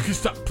stop. Please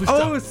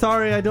Oh, stop.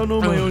 sorry. I don't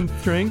know my own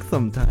strength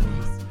sometimes.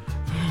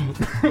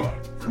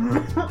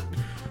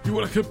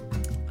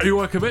 You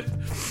want to commit?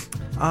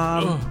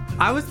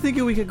 I was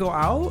thinking we could go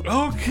out.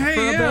 Okay,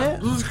 For a yeah.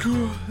 bit? Let's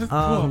go.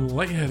 I'm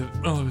lightheaded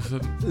all of a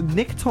sudden.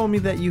 Nick told me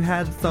that you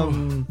had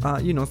some,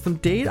 some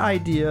date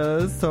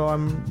ideas, so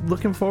I'm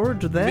looking forward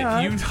to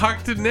that. You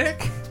talked to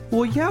Nick?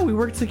 Well, yeah, we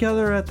worked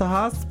together at the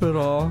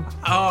hospital,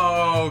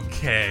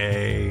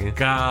 Okay,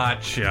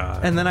 gotcha.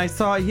 and then I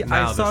saw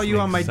Now this you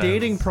on my makes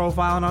dating sense.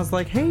 profile, and I was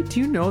like, "Hey,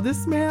 do you know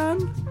this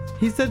man?"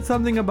 He said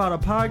something about a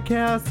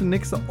podcast, and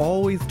Nick's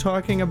always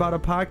talking about a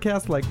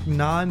podcast like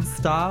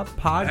nonstop.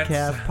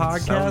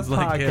 sounds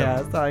like him.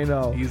 Podcast. I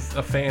know. He's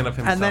a fan of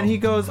himself. And then he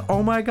goes,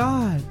 "Oh my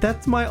God,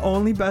 that's my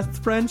only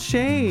best friend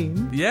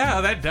Shane." Yeah,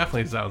 that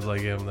definitely sounds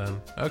like him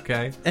then.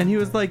 Okay. And he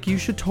was like, "You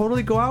should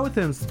totally go out with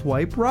him.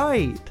 Swipe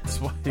right." That's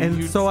why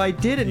And so I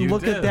did it, and you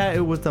look at did. that,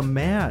 it was a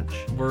match.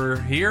 We're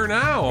here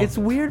now. It's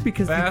weird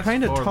because you Fast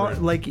kind of talk,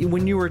 forward. like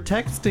when you were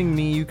texting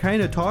me, you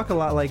kind of talk a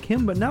lot like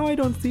him, but now I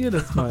don't see it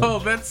as much. Oh,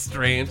 that's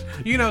strange.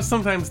 You know,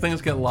 sometimes things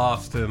get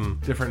lost in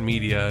different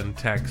media and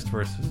text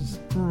versus.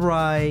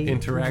 Right.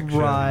 Interaction.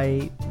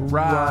 Right.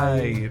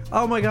 Right.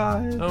 Oh my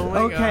God. Oh my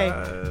okay.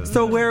 God.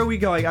 So where are we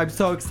going? I'm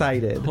so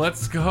excited.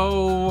 Let's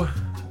go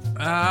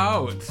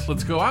out.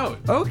 Let's go out.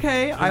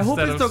 Okay. I hope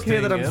Instead it's of okay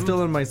that I'm staying in.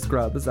 still in my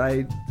scrubs.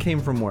 I came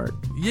from work.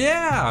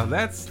 Yeah,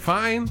 that's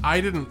fine.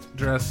 I didn't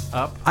dress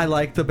up. I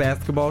like the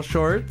basketball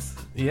shorts.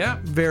 Yeah.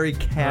 Very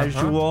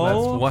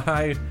casual. That's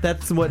why.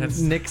 That's what That's-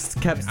 Nick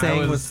kept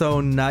saying was, was so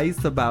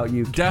nice about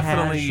you.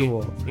 Definitely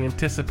Casual.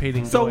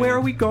 anticipating. So going where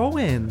are we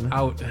going?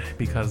 out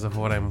because of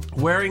what I'm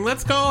wearing?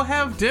 Let's go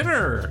have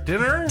dinner.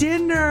 Dinner.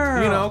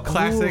 Dinner. You know,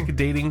 classic Ooh,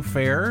 dating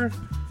fare.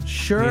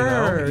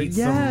 sure. eat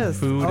some yes.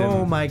 food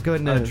oh and my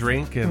goodness. a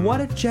drink and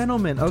what a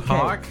gentleman. Okay.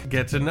 Talk,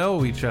 get to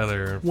know each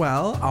other.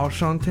 Well,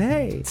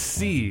 enchanté.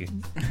 See.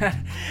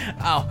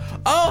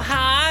 Oh,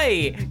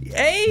 hi.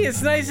 Hey,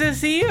 it's nice to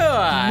see you.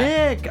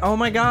 Nick. Oh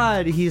my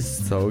God. He's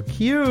so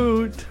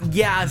cute.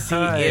 Yes, he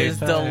Hi, is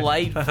hi.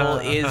 delightful,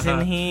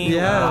 isn't he?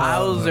 Yes.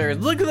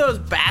 Wowzers. Look at those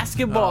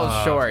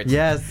basketball shorts.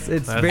 Yes,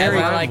 it's That's very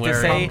what I like to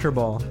say.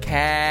 comfortable.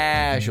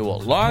 Casual.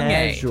 Long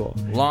Casual.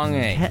 A. Long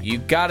A. You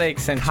gotta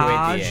accentuate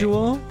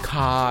Casual. the A.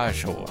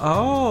 Casual.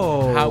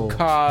 Oh. How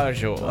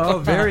casual. Oh,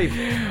 very.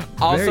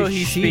 Also, very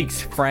he chic.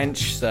 speaks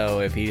French, so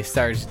if he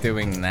starts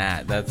doing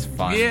that, that's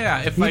fun.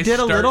 Yeah, if He I did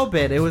a start little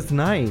bit. It was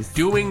nice.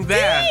 doing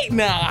that. Hey,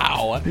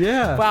 now.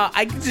 Yeah. Well,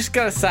 I just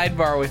got a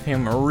sidebar with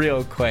him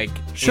real quick.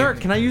 Sure.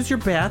 Can I use your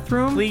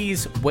bathroom?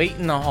 Please wait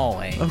in the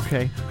hallway.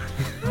 Okay.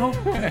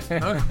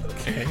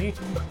 Okay.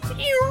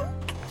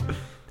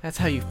 That's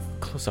how you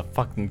close a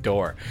fucking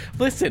door.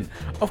 Listen,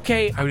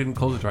 okay, I didn't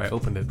close the door. I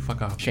opened it.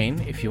 Fuck off. Shane,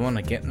 if you want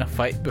to get in a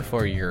fight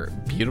before your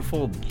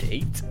beautiful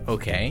date,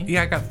 okay?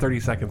 Yeah, I got 30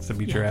 seconds to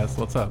beat your ass.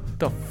 What's up?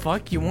 The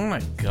fuck you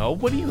want to go?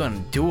 What are you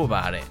gonna do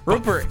about it?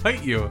 Rupert,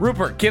 Fight you.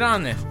 Rupert, get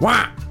on this.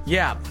 Wah!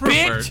 Yeah,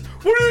 Rupert. bitch.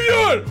 What are you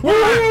doing? What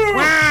are you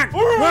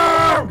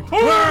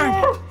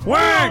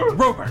doing?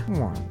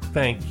 Rupert.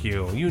 Thank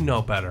you. You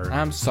know better.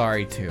 I'm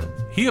sorry too.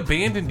 He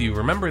abandoned you.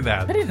 Remember I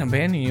that. didn't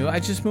abandon you. I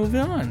just moved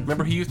on.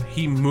 Remember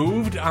he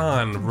moved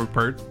on,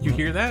 Rupert. You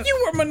hear that?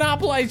 You were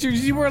monopolizers.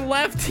 You were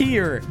left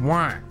here.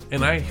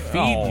 And I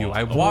feed you.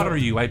 I water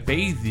you. I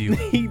bathe you.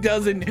 He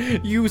doesn't.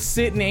 You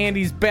sit in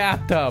Andy's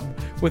bathtub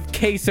with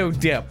queso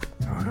dip.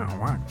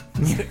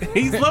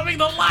 He's living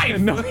the life.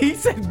 No, he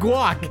said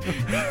guac.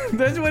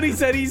 That's what he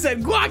said. He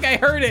said guac. I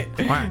heard it.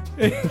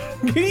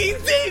 He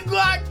said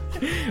guac.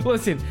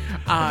 Listen,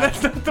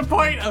 That's not the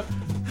point of.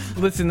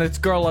 listen. This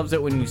girl loves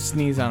it when you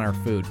sneeze on her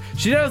food.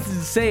 She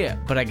doesn't say it,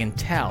 but I can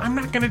tell. I'm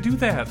not gonna do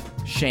that.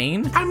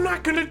 Shane, I'm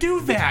not gonna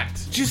do that.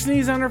 just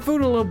sneeze on her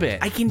food a little bit.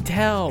 I can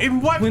tell. In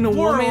what when a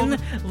world? woman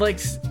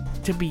likes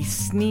to be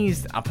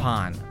sneezed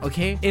upon,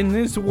 okay? In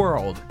this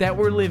world that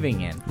we're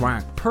living in.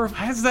 Perfect.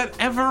 Has that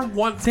ever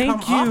once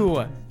Thank come you.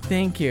 up?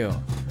 Thank you.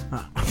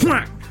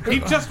 He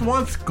just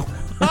wants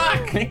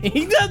guac.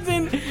 He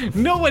doesn't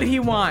know what he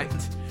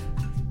wants.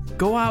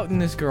 Go out in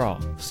this girl.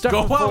 Stuff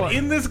Go her full out of-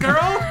 in this girl?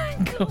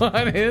 Go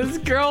out in this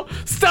girl.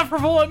 Stuff her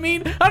full of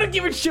meat. I don't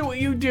give a shit what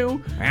you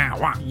do.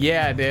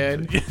 Yeah,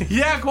 dude.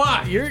 Yeah,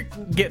 guac. You're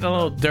getting a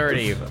little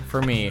dirty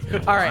for me.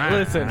 All right,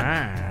 listen.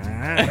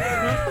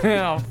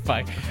 Oh,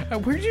 fuck.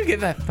 Where'd you get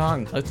that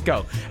thong? Let's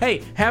go.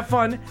 Hey, have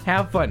fun.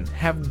 Have fun.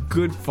 Have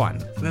good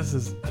fun. This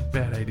is a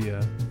bad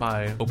idea.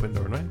 Bye. Open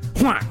door,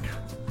 right?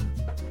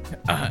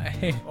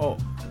 Hey.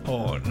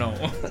 Oh, no.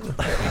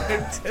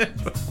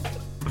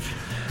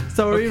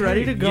 So are we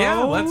ready to go?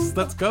 Yeah,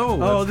 let's go. Oh,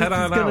 Let's this head is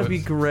on gonna out. be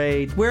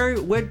great.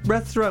 What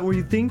restaurant were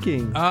you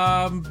thinking?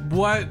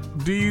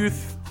 What do you?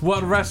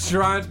 What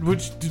restaurant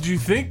did you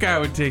think I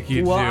would take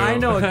you well, to? I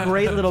know a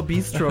great little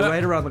bistro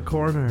right around the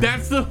corner.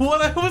 That's the one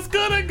I was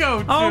gonna go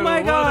to. Oh my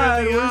What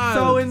God, are the we're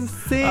so odds?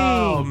 insane.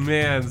 Oh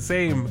man,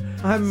 same.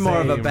 I'm more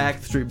of a same.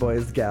 Backstreet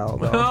Boys gal,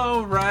 though.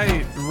 Oh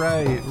right.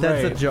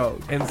 That's a joke.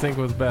 NSYNC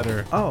was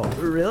better. Oh,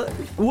 really?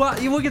 Well,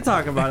 we can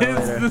talk about it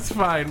later. It's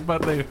fine,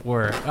 but they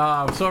were.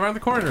 So around the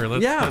corner,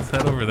 let's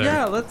head over there.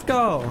 Yeah, let's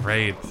go.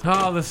 Great.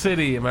 Oh, the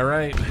city. Am I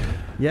right?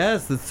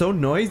 Yes, it's so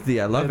noisy.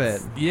 I love it.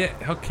 Yeah,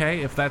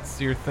 okay, if that's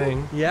your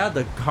thing. Yeah,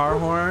 the car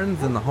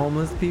horns and the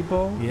homeless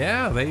people.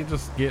 Yeah, they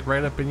just get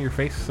right up in your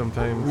face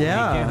sometimes.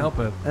 Yeah. You can't help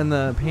it. And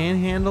the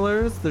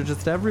panhandlers, they're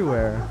just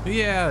everywhere.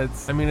 Yeah,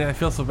 I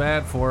feel so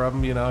bad for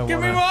them, you know. Give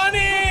me money!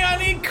 I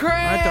need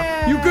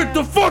crack! You get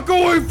the fuck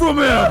away from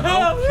him!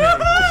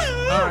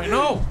 All right,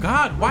 no,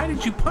 God, why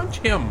did you punch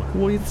him?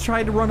 Well, he's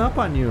trying to run up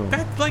on you.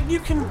 That's like, you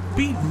can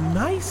be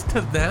nice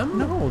to them.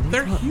 No,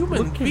 they're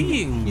human look at him.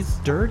 beings. He's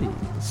dirty.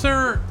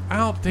 Sir,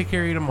 I'll take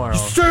care of you tomorrow.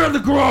 Stay on the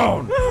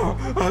ground!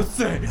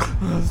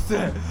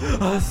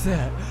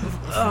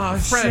 Oh,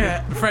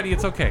 Freddy,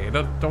 it's okay.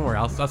 Don't worry.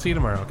 I'll see you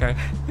tomorrow, okay?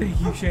 Thank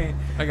you, Shane.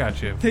 I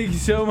got you. Thank you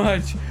so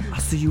much. I'll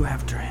see you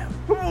after him.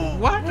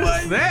 What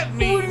does that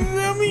mean? What does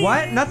that mean?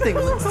 What? Nothing.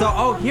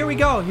 So, here we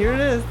go. Here it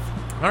is.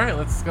 All right,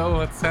 let's go.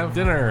 Let's have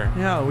dinner.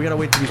 Yeah, we gotta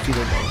wait till we see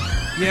them.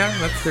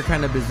 Yeah, They're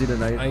kind of busy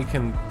tonight. I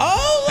can.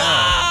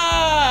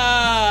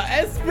 Hola!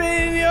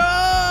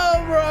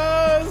 Espanol,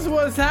 bros!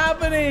 What's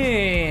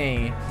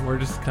happening? We're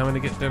just coming to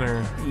get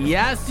dinner.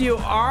 Yes, you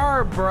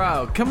are,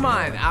 bro. Come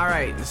on. All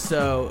right,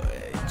 so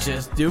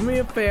just do me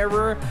a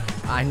favor.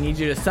 I need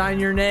you to sign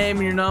your name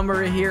and your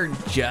number here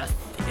just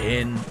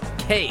in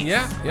case.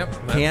 Yeah. Yep.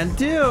 That's Can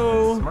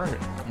do. smart.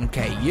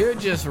 Okay, you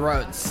just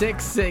wrote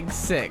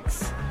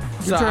 666.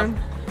 Your turn.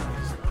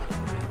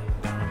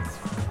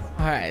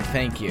 All right,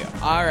 thank you.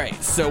 All right,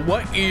 so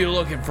what are you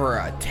looking for?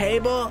 A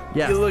table?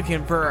 Yes. You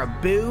looking for a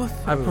booth?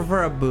 I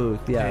prefer a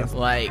booth, yeah.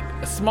 Like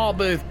a small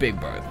booth, big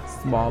booth.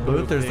 Small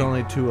booth, there's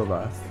only two of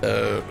us.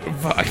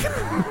 Fuck.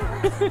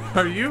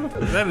 Are you?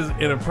 That is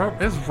inappropriate.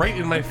 That's right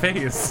in my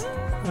face.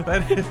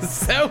 That is.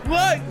 So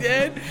what,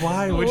 dude?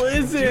 Why would you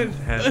Listen, do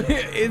that?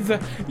 it's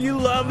you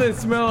love the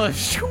smell of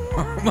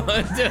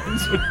shawarma,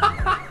 don't you?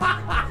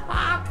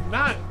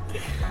 Not.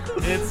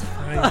 It's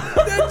fine.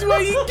 That's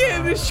why you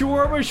get the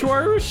shawarma.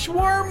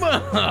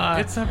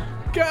 It's a.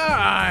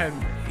 God.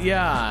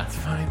 Yeah. It's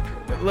fine.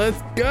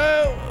 Let's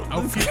go.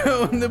 Let's Okay.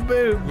 go in the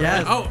booth.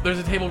 Yes. Oh, there's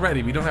a table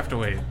ready. We don't have to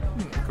wait.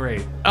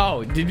 Great.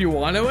 Oh, did you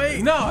want to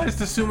wait? No, I just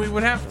assumed we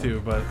would have to,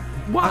 but.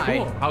 Why?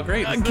 Cool. How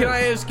great. is Can this?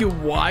 I ask you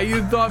why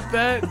you thought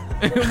that?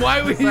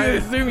 Why would you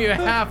assume you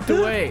have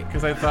to wait?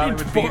 Because I thought it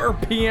It's would be. 4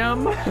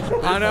 p.m.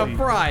 on a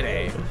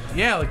Friday.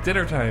 Yeah, like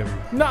dinner time.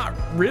 Not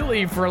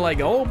really for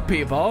like old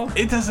people.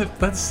 It doesn't.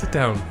 Let's sit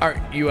down.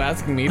 Are you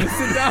asking me to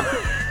sit down?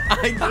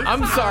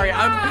 I'm sorry.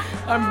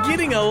 I'm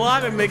getting a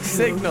lot of mixed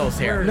signals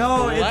here.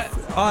 No, Let-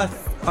 it's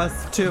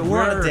us two.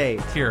 We're on a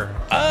date. Here.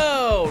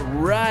 Oh,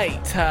 right.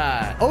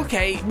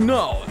 Okay,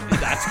 no,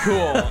 that's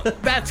cool.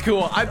 That's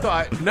cool. I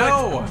thought.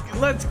 No.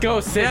 Let's go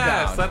sit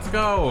Yes, down. let's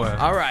go.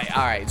 All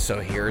right. So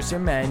here's your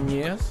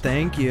menus.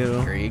 Thank you.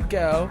 Here you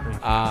go.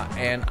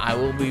 And I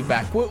will be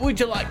back. What would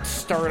you like to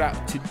start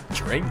out to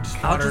drink?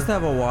 I'll just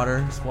have a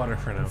water. Just water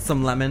for now.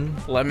 Some lemon.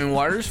 Lemon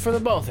waters for the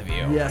both of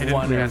you. Yes, I didn't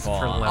ask Wonderful.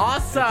 for lemon.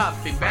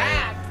 Awesome. Be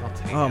back. I'll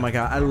take Oh it. my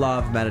god, I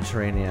love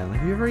Mediterranean.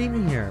 Have you ever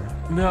eaten here?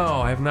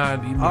 No, I've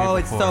not eaten Oh,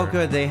 it it's so before.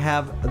 good. They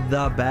have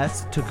the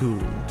best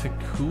tabbouleh.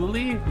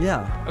 Takuli?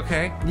 Yeah.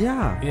 Okay.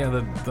 Yeah. Yeah,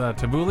 the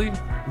tabbouleh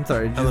I'm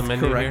sorry, did on you the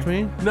just menu correct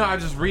here. me? No, I'm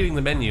just reading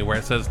the menu where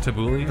it says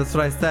tabbouleh. That's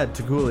what I said,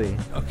 tabbouleh.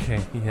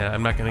 Okay, yeah,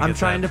 I'm not gonna get I'm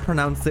trying that. to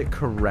pronounce it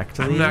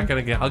correctly. I'm not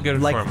gonna get. I'll get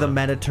it like shawarma. the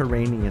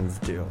Mediterraneans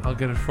do. I'll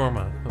get a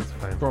shawarma. That's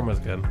fine. Shawarma's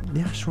good.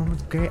 Yeah,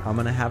 shawarma's great. I'm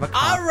gonna have a All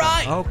cocktail.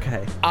 right.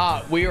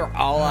 Okay. We are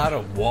all out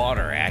of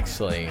water,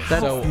 actually.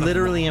 That's so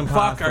literally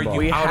impossible. are you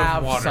we out of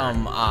have water?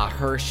 some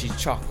Hershey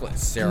chocolate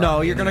syrup.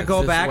 No, you're in gonna this. go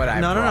This is back. what I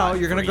No. brought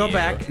You're gonna for go you.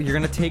 back. You're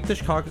gonna take the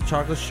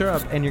chocolate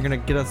syrup and you're gonna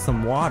get us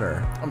some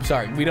water. I'm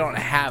sorry, we don't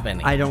have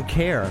any. I don't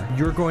care.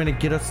 You're going to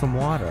get us some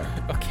water.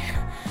 Okay.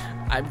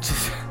 I'm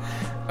just.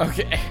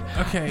 Okay.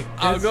 Okay.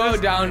 I'll it's go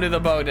just- down to the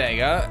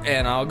bodega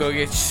and I'll go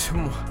get you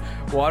some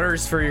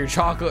waters for your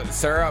chocolate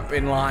syrup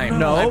and lime.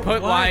 No, I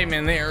put what? lime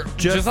in there,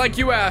 just like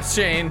you asked,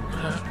 Shane.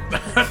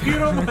 You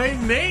know my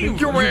name.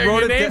 You're wearing wrote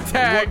your name da-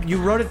 tag. You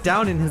wrote it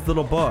down in his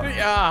little book.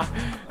 Yeah.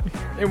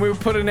 And we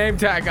put a name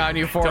tag on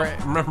you for it.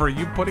 Don't remember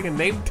you putting a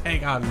name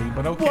tag on me,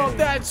 but okay. Well,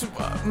 that's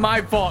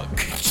my fault.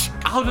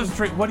 I'll just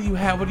drink. What do you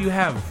have? What do you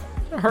have?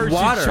 Hershey's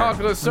Water.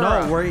 chocolate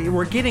syrup. No,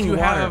 we're getting Do you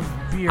water.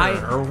 have beer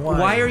or wine?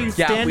 Why are you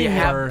Yeah, standing we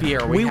have here?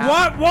 beer. We have-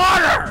 want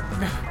water.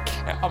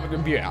 I'm gonna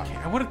be out.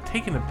 I would have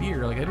taken a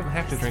beer. Like I didn't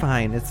have to drink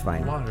Fine, it's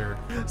fine. water.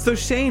 So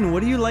Shane,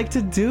 what do you like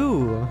to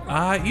do?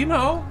 You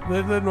know,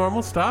 the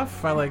normal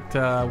stuff. I like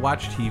to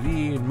watch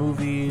TV and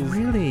movies.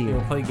 Really? You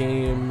know, play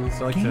games.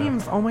 I like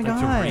Games? Oh my like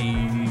God. To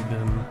read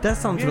and That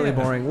sounds really Yeah.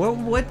 boring.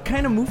 What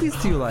kind of movies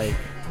do you like?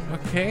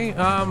 okay.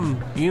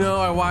 You know,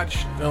 I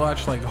watch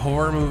like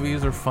horror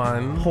movies are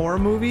fun. Horror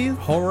movies?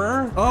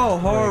 Horror? Oh,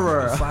 Like,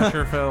 horror.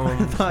 slasher I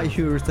films. thought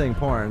you were saying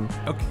porn.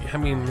 Okay, I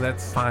mean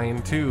that's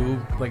fine too.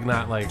 Like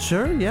not like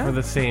Sure, yeah. for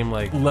the same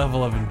like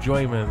level of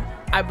enjoyment.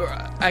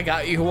 I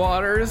got you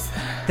waters.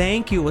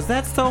 Thank you. Was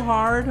that so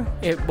hard?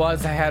 It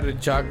was. I had to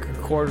jog a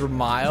quarter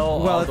mile.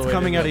 Well, all it's the way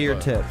coming to out the of your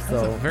book. tip, That's a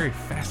so very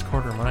fast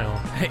quarter mile.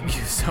 Thank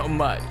you so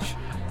much.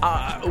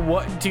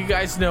 What do you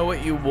guys know?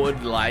 What you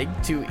would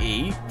like to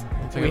eat?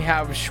 take We a-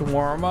 have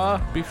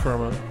shawarma, Beef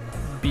shawarma.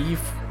 beef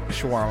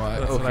shawarma.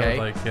 That's what I Okay.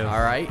 would like, yes.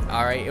 All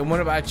right. And what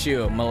about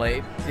you,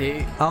 Malay?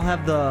 I'll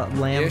have the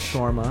lamb Ish.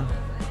 shawarma.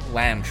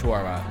 Lamb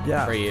shawarma.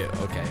 Yeah. For you.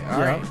 Okay. All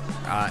Yeah.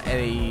 right.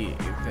 Any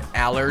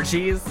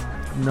allergies?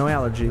 No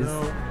allergies.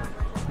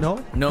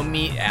 No? No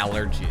meat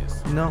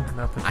allergies. No.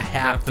 Not the, I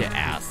have not the- to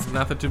ask.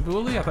 Not the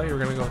tabbouleh? I thought you were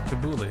gonna go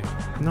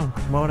tabbouleh. No.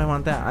 Why would I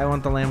want that? I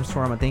want the lamb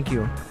shawarma. Thank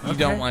you. You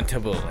don't want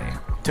tabbouleh.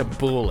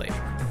 Tabbouleh.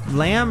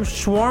 Lamb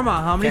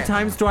shawarma. How many Okay.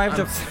 times do I have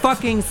to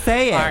fucking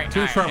say it? All right.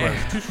 Two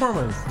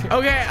shawarmas.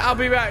 Okay, I'll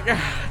be back.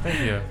 Thank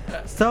you.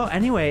 So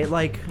anyway,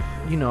 like,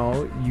 you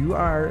know, you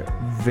are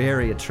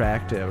very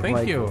attractive. Thank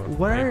like, you.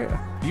 What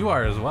are? You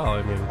are as well.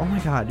 I mean. Oh my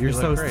God, you're You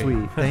so look great.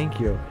 sweet. Thank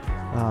you.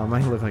 I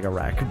look like a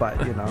wreck,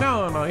 but you know.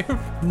 No, you're.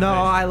 No,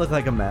 I look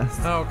like a mess.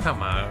 Oh,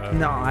 come on.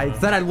 No, I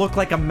said I look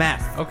like a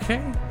mess.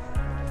 Okay.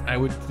 I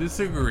would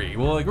disagree.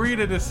 We'll agree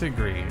to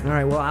disagree. All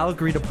right, well, I'll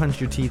agree to punch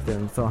your teeth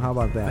in. So how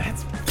about that?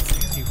 That's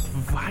very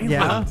violent.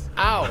 Yeah.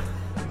 Ow!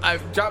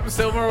 I've dropped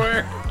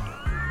silverware.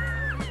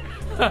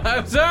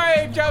 I'm sorry,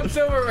 I dropped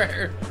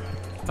silverware.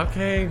 It's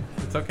okay.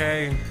 It's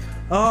okay.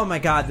 Oh my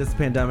God, this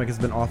pandemic has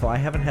been awful. I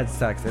haven't had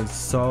sex in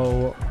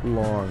so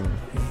long.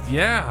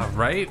 Yeah,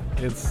 right?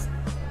 It's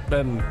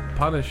been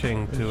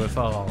punishing to us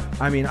all.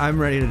 I mean, I'm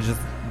ready to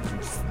just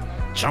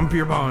jump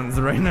your bones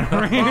right now.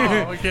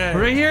 Oh, okay.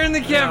 Right here in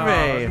the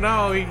cafe.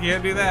 No, you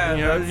can't do that.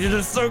 You know, you're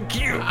just so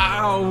cute.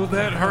 Ow,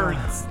 that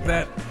hurts.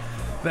 That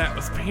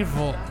was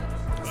painful.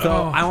 So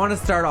Oh. I want to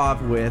start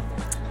off with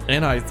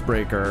an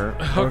icebreaker.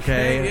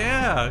 Okay.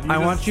 Yeah. I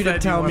want you to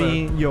tell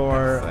me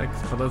your Sex,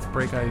 but let's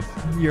break ice.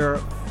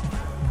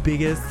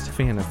 biggest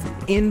fantasy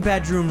in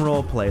bedroom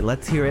role play.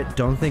 Let's hear it.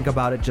 Don't think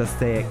about it. Just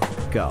say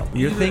it. Go.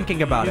 You're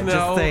thinking about it.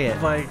 Just say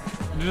it.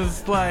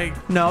 Just like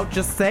No,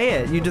 just say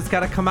it. You just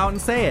gotta come out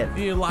and say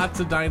it. lots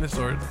of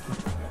dinosaurs.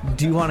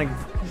 Do you want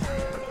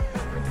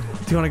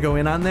to go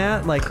in on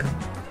that? Like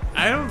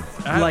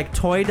like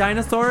toy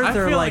dinosaurs, I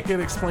or feel like it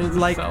explains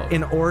like itself.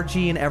 an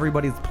orgy and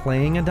everybody's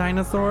playing a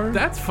dinosaur?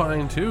 That's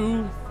fine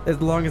too.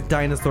 As long as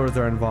dinosaurs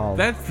are involved.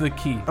 That's the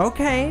key.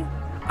 Okay.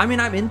 I mean,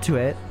 I'm into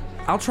it.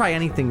 I'll try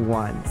anything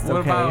once. What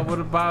okay?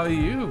 about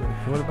you?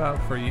 What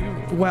about for you?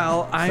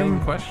 Well, Same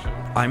question.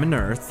 I'm a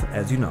nurse,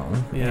 as you know.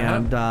 Yeah.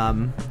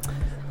 And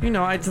you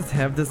know, I just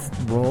have this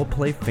role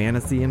play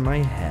fantasy in my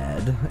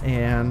head,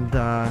 and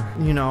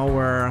you know,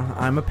 where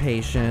I'm a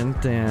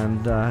patient,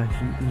 and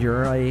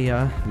you're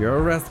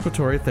a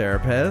respiratory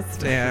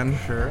therapist, and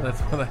Sure, that's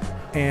what I.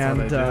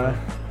 and That's what I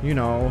do. you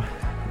know,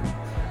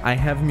 I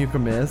have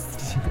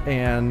mucomist,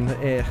 and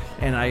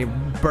I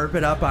burp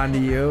it up onto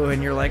you,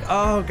 and you're like,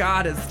 oh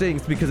God, it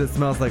stinks because it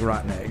smells like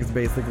rotten eggs,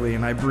 basically,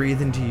 and I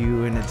breathe into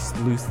you, and it just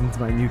loosens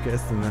my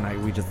mucus, and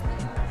then we just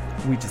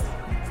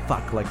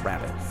fuck like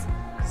rabbits.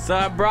 So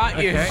I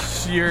brought you Okay.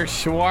 your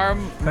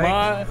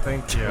shawarma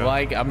Thank you.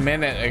 like a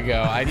minute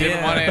ago. I didn't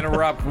Yeah. want to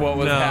interrupt what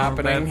was No,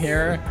 happening that's-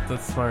 here.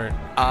 That's smart.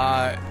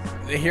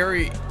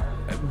 Here,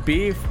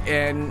 beef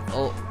and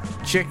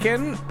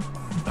chicken.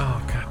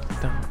 Oh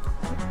God, no.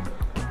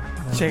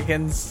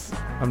 Chickens.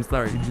 I'm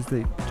sorry, did you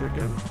say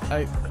chicken?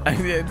 I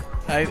did.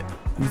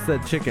 You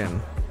said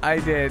chicken. I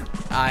did.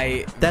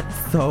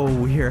 That's so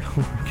weird. Oh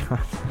my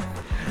God.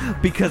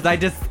 Because I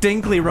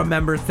distinctly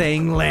remember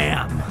saying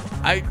lamb.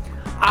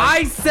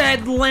 I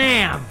said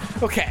lamb.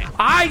 Okay.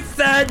 I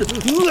said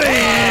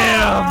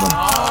lamb.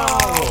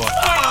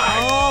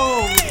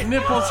 Oh,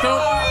 nipples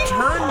don't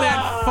turn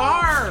that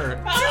far.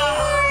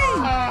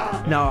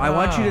 Now I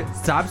want you to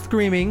stop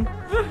screaming.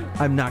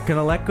 I'm not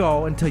gonna let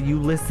go until you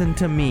listen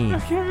to me.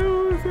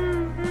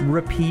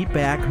 Repeat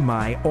back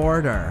my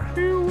order.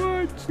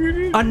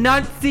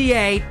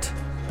 Enunciate.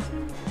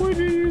 What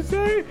did you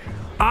say?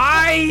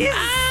 I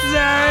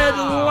said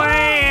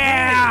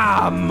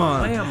lamb.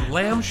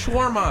 Lamb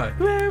shawarma.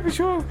 Lamb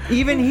shawarma.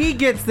 Even he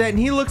gets that, and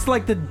he looks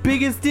like the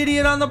biggest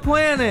idiot on the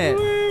planet.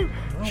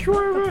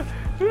 Shawarma.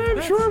 Lamb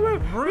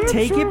shawarma.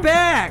 Take it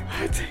back.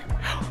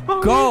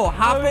 Go,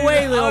 hop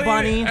away, little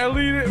bunny. I'll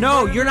eat it.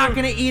 No, you're not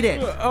gonna eat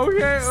it.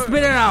 Okay.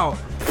 Spit it out.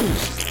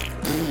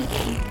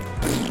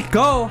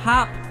 Go,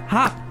 hop,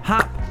 hop,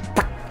 hop.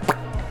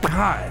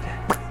 God.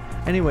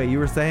 Anyway, you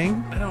were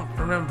saying? I don't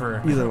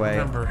remember. Either way.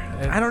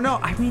 I I don't know.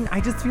 I mean,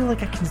 I just feel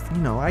like I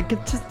can, I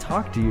could just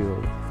talk to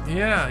you.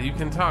 Yeah, you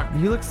can talk.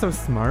 You look so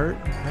smart.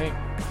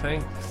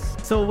 Thanks.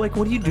 So, like,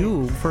 what do you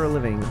do for a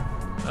living?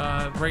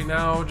 Right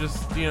now,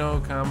 just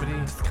comedy.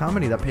 It's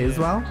comedy that pays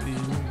well?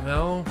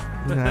 No.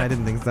 Nah, I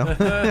didn't think so.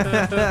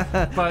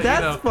 But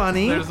That's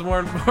funny. There's more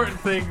important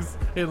things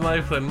in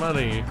life than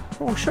money.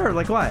 Oh, sure.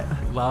 Like what?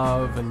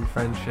 Love and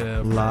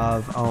friendship.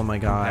 Love. Oh my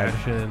God.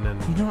 Passion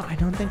and You know, I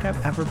don't think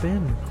I've ever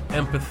been.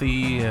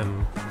 empathy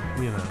and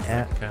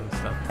that kind of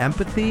stuff.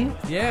 Empathy?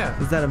 Yeah.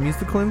 Is that a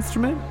musical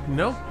instrument?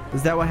 Nope.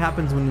 Is that what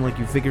happens when like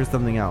you figure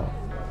something out?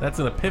 That's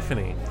an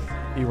epiphany.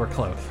 You were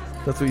close.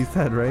 That's what you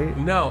said, right?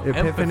 No, Epiphanies?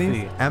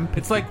 empathy. Empathy.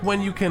 It's like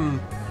when you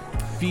can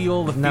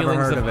feel the Never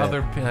feelings heard of of it.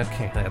 other people.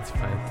 Okay, that's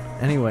fine.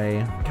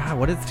 Anyway, God,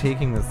 what is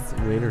taking this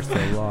waiter so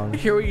long?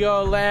 Here we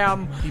go,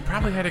 lamb. You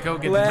probably had to go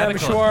get Lamb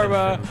medical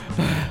shawarma.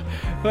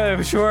 attention.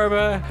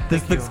 Shawarma.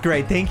 This looks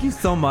great. Thank you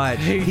so much.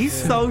 He's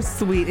so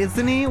sweet,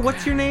 isn't he?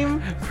 What's your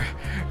name?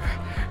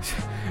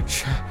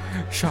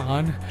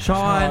 Sean.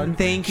 Sean.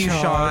 Thank you,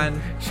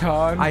 Sean.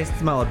 Sean. I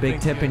smell a big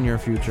Thank tip you. in your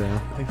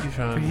future. Thank you,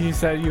 Sean. You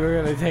said you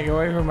were gonna take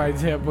away from my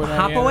tip when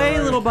Hop away,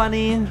 little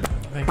bunny.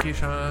 Thank you,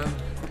 Sean.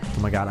 Oh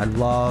my god, I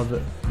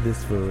love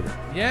this food.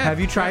 Yeah. Have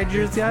you tried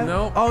yours yet?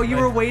 No. Oh, you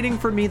were waiting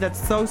for me.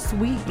 That's so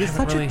sweet. You're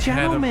haven't such really a had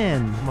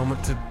gentleman.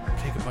 Moment to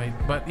take a bite,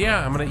 but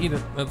yeah, I'm gonna eat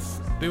it. Let's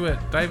do it.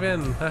 Dive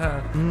in.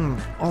 Haha.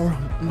 Oh,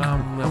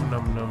 Nom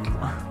nom nom.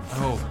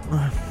 Oh,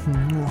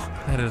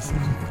 that is.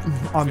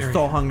 I'm Very-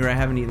 so hungry. I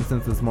haven't eaten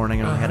since this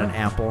morning, and I had an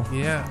apple.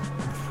 Yeah.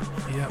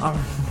 Yeah.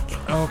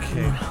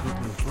 Okay.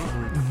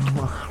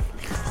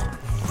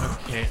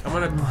 Okay. I'm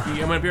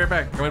gonna be right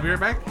back. I'm gonna be right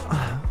back.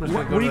 I'm just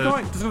gonna Where are you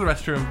going? Just go to the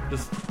restroom.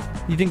 Just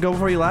You didn't go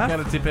before you left?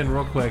 gotta dip in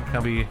real quick.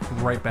 I'll be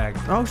right back.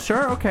 Oh,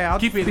 sure. Okay, I'll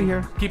Keep just eating. be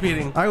here. Keep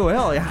eating. I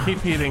will. Yeah.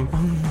 Keep eating.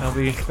 I'll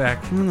be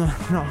back. No.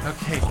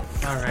 Okay.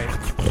 All right.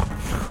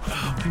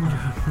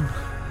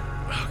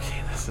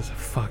 Okay, this is a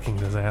fucking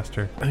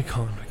disaster. I'm gonna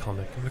call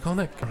Nick. I'm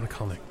gonna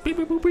call Nick.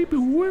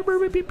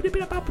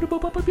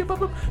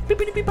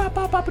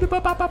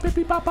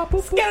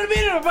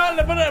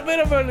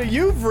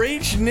 You've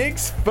reached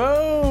Nick's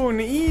phone,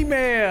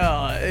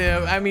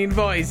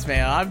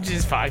 voicemail. I'm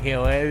just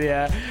fucking with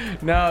you.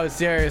 No,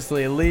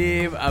 seriously,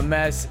 leave a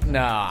mess.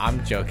 No,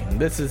 I'm joking.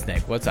 This is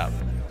Nick. What's up?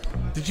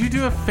 Did you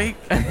do a fake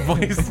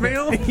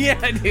voicemail? Yeah,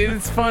 dude,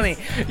 it's funny.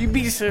 You'd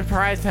be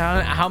surprised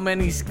how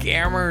many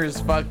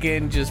scammers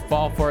fucking just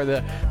fall for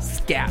the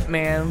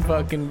Scatman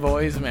fucking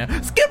voicemail.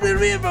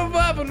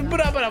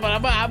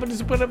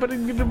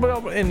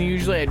 And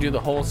usually I do the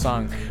whole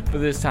song, but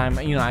this time,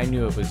 I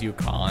knew it was you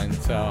calling,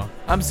 so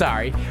I'm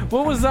sorry.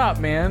 What was up,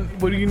 man?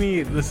 What do you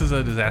need? This is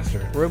a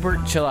disaster.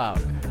 Rupert, chill out.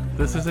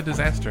 This is a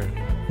disaster.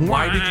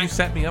 Why did you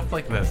set me up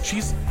like this?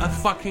 She's a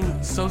fucking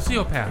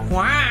sociopath.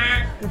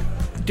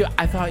 Dude,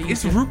 I thought you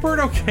Is Rupert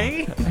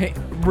okay? Hey,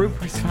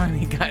 Rupert's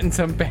finally gotten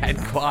some bad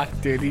clock,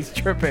 dude. He's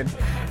tripping.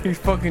 He's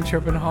fucking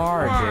tripping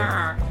hard,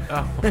 dude.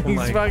 Oh, He's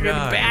my fucking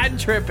God. bad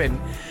tripping.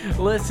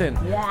 Listen,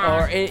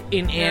 or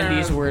in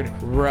Andy's word,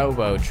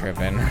 robo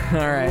tripping.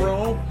 All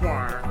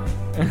right.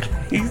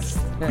 He's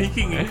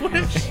speaking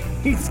English?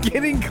 He's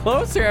getting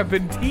closer. I've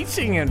been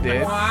teaching him,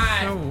 dude.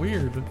 So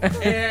weird.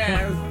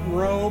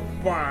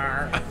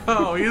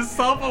 Oh, he's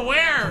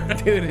self-aware.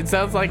 Dude, it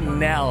sounds like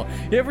Nell.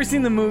 You ever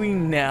seen the movie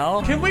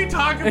Nell? Can we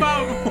talk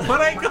about what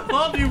I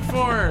called you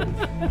for?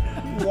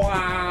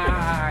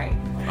 Why?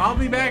 I'll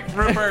be back,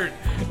 Rupert.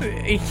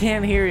 He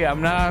can't hear you.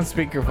 I'm not on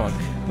speakerphone.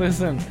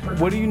 Listen,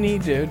 what do you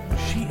need, dude?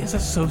 She is a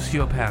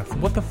sociopath.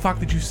 What the fuck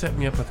did you set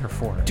me up with her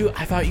for? Dude,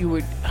 I thought you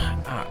would.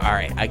 All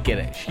right, I get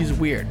it. She's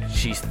weird.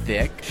 She's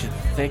thick. She's a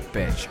thick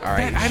bitch. All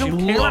right. I don't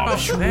she care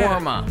loves about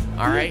that. shawarma.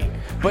 All right.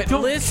 But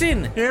don't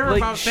listen, care like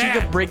about she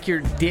that. could break your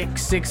dick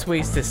 6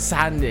 ways to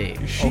Sunday.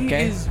 She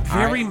okay. is All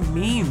very right?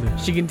 mean.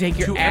 She can take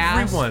your to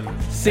ass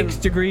everyone. 6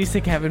 degrees to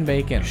Kevin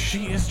Bacon.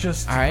 She is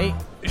just All right.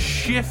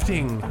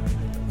 shifting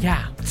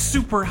Yeah.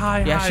 super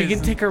high Yeah. highs. She can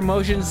take her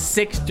emotions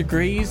 6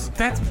 degrees.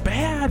 That's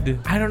bad.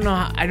 I don't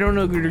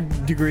know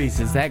degrees.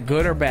 Is that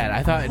good or bad?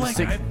 I thought Like,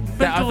 six, I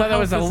mental thought that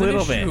was a health is an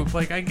little issue. bit.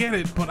 Like, I get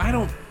it, but I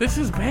don't. This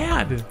is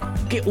bad.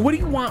 Okay, what do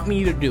you want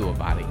me to do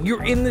about it?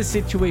 You're in this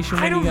situation.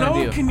 What I are don't you gonna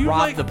know. do? Can you rob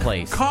like the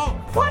place? Call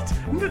what?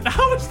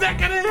 How is that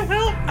gonna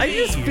help? I me?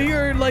 just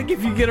figured like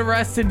if you get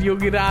arrested, you'll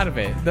get out of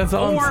it. That's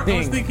all Or I'm I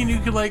was saying. thinking you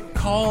could like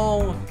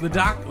call the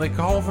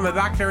call from the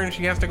doctor, and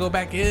she has to go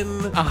back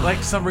in.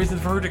 Like some reason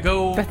for her to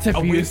go. That's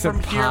away abuse of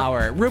from here.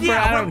 power. Rupert,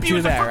 Yeah, I don't do abuse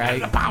of that,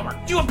 fucking right?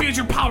 Power. You abuse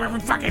your power every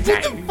fucking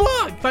day. What the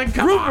fuck? Like,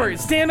 come Rupert, on.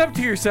 stand up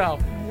to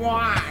yourself.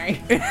 Why?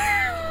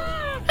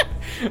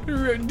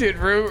 Dude,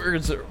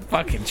 Rupert's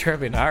fucking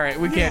tripping. All right,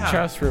 we can't Yeah.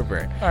 trust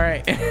Rupert. All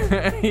right.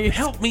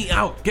 Help me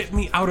out. Get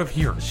me out of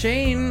here.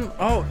 Shane.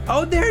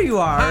 Oh, there you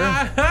are.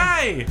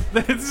 Hi!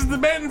 This is the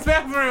men's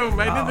bathroom.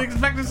 I didn't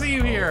expect to see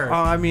you here. Oh,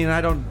 I mean, I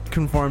don't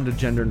conform to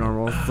gender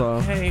normal,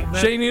 so. Hey,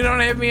 Shane, you don't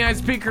have me on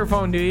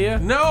speakerphone, do you?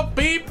 No,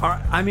 beep.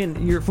 I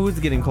mean, your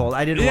food's getting cold.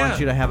 I didn't want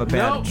you to have a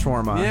bad Nope.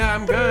 shawarma. Yeah,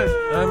 I'm good.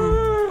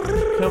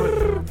 I'm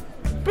coming.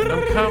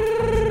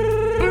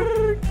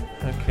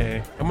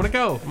 Okay, I'm gonna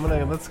go.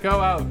 Let's go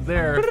out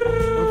there.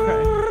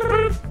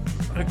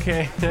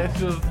 Okay, let's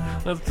just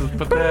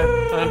put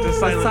that onto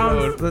silent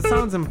mode. That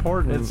sounds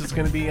important. It's just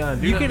gonna be on.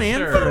 Do You not can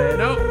disturb. answer it.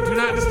 Nope, do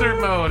not disturb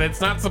mode.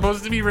 It's not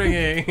supposed to be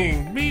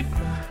ringing. Beep.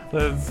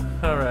 That's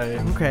all right.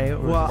 Okay,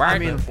 well, I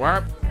mean,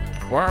 warp.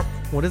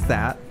 what is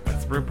that?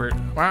 That's Rupert.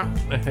 I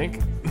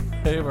think.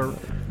 They have a-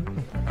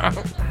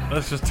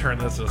 Let's just turn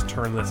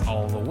this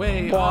all the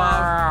way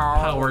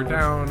off. Power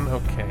down.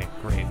 Okay,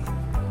 great.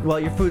 Well,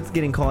 your food's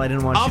getting cold. I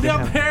didn't want I'll you be to up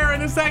have. there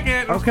in a second.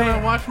 I'm just Okay.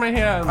 gonna wash my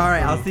hands. All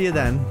right, I'll see you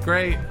then.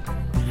 Great.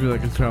 You're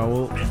like a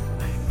towel.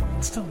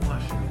 It's still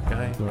washing,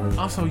 guy. Sorry.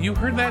 Also, you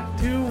heard that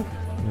too?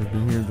 I've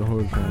been here the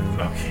whole time.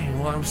 Okay,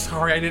 well, I'm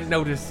sorry. I didn't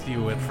notice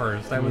you at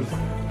first. I was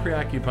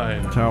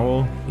preoccupied.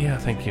 Towel? Yeah,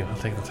 thank you. I'll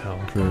take the towel.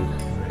 Great.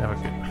 Have a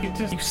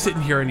good. You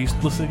sitting here and you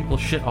listen to people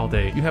shit all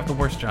day. You have the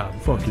worst job.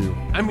 Fuck you.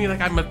 I mean,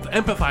 like, I'm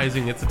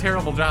empathizing. It's a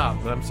terrible job,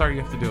 but I'm sorry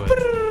you have to do it.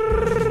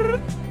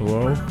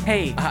 Hello?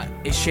 Hey,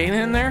 is Shane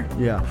in there?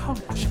 Yeah. Oh,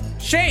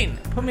 Shane,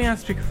 put me on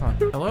speakerphone.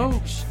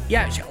 Hello?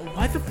 Yeah,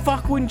 why the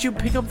fuck wouldn't you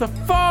pick up the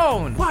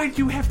phone? Why do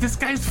you have this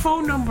guy's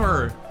phone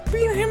number?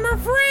 Me and him are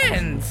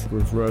friends.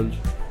 Where's Reg?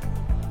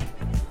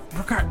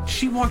 Regard,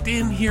 she walked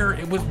in here.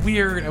 It was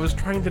weird. I was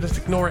trying to just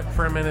ignore it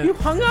for a minute. You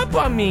hung up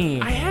on me.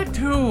 I had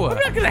to. I'm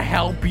not gonna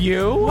help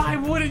you. Why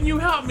wouldn't you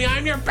help me?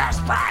 I'm your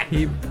best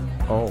friend.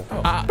 Oh.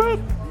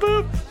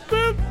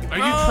 Are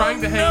you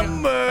trying to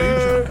hang?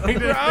 Are you trying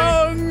to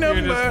Wrong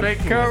number. You're just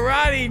making it.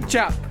 Karate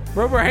chop.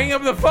 Roper, hang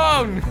up the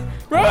phone.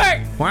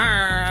 Roper.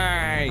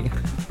 Why?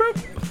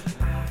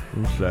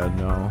 I'm sad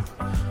now.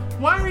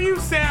 Why are you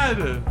sad?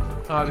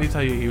 Did he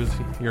tell you he was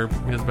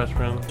his best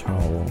friend?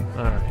 Towel.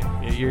 All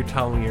right, you're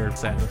telling your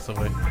sadness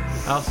away.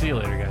 I'll see you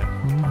later,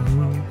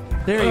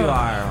 guy. There you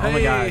are. Oh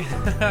my god.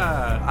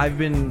 god. I've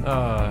been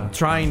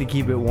trying to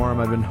keep it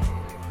warm. I've been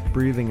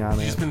breathing on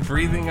You've it. just been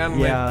breathing on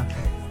me. Yeah.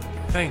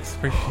 Thanks,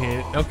 appreciate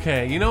it.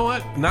 Okay, you know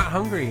what? Not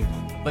hungry.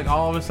 Like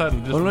all of a sudden,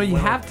 just. Well, no, you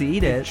went have to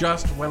eat it.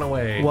 Just went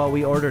away. Well,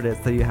 we ordered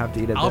it, so you have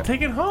to eat it. I'll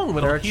take it home.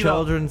 There are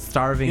children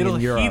starving It'll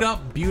in Europe. heat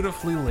up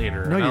beautifully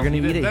later. No, you're I'll gonna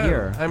eat it then.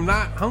 here. I'm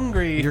not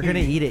hungry. You're gonna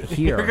eat it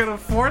here. You're gonna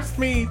force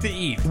me to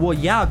eat. Well,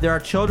 yeah, there are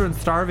children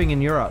starving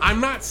in Europe. I'm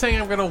not saying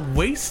I'm gonna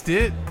waste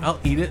it. I'll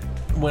eat it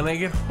when I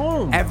get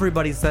home.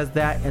 Everybody says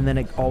that, and then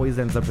it always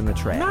ends up in the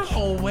trash. Not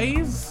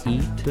always.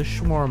 Eat the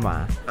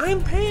shawarma.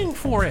 I'm paying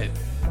for it.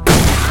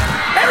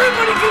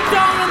 Everybody get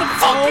down on the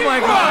fucking my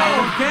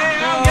ground. Okay.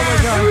 Oh my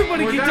god.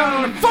 Everybody We're get down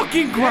on the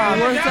fucking ground.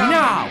 Yeah, we're down.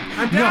 Now.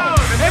 I'm No. down.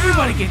 I'm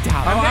Everybody down. get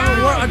down.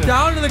 I'm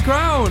down to the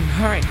ground.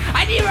 All right.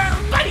 I need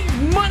everybody's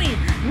money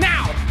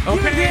now.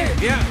 Okay,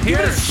 yeah, Give it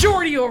here. to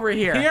Shorty over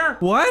here. Here.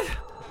 What?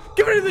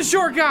 Give it to the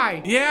short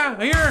guy. Yeah.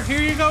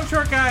 Here you go,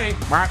 short guy.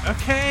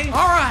 Okay.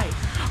 All right.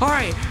 All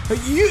right.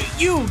 You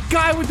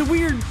guy with the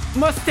weird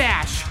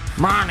mustache.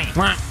 Money.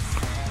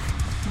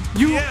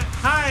 You Yeah.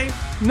 Hi.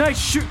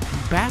 nice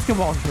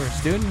basketball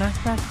shorts, dude. Nice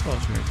basketball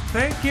shorts.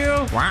 Thank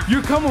you.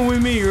 You're coming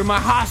with me. You're my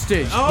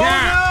hostage. Oh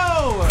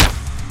no.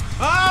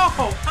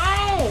 Oh.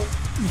 Oh.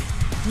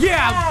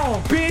 Yeah, Ow.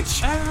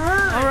 bitch. That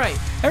hurt. All right.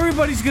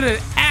 Everybody's gonna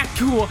act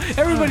cool.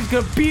 Everybody's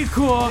gonna be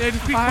cool. Yeah,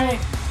 just be All cool. right.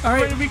 All right.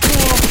 Try to be cool.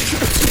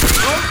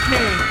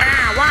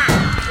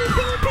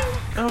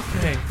 Okay.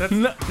 Okay. That's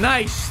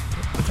Nice.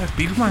 that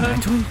beat. Come on, I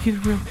told you to get a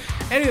room.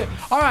 Anyway,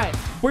 all right,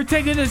 we're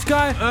taking this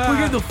guy. We're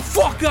getting the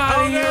fuck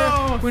out of oh, here.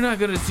 no. We're not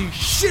gonna see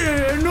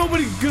shit.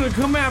 Nobody's gonna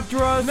come after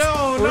us.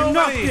 No, or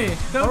nobody. nothing.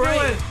 Don't All do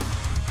right? it.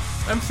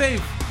 I'm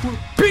safe.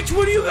 Bitch,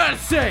 what do you gotta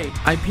say?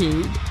 I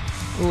peed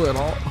a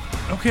little.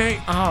 Okay.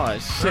 Oh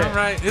shit. All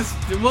right.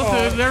 We'll do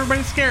it.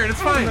 Everybody's scared.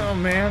 It's fine. Oh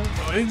man.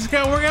 Let's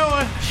go. We're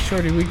going.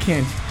 Shorty, we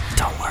can't.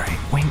 Don't worry.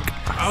 Wink.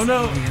 Oh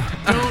no!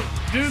 Don't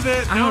do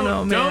that! I don't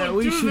know, man. Don't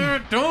We do should-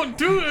 that! Don't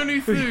do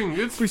anything!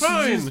 It's We should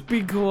fine! just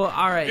be cool.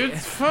 All right.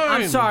 It's fine!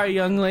 I'm sorry,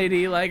 young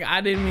lady. Like,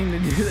 I didn't mean to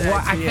do that.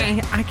 Well, to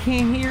you. I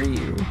can't hear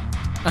you.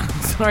 I'm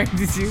sorry.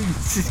 Did you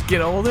just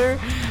get older?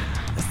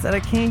 I said I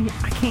can't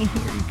hear you.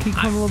 Can you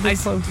come a little bit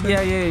closer?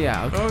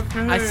 Yeah. Okay.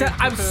 Okay. I said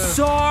I'm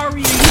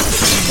sorry.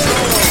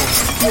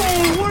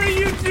 Hey, what are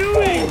you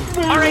doing?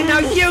 All right, now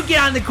you get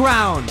on the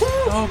ground.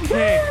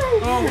 Okay.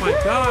 Oh my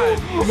god.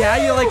 Yeah,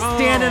 you like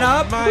standing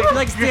up? My You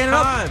like standing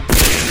up? God.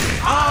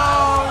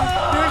 Oh!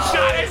 You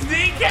shot his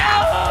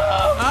kneecap!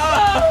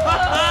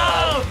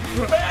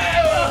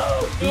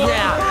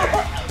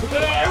 Yeah.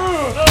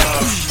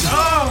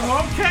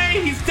 Oh,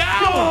 okay, he's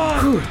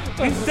down!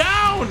 He's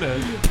down!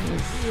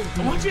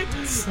 Watch it.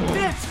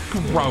 That's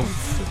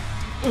gross.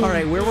 All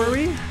right, where were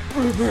we?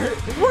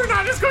 We're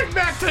not just going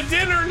back to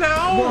dinner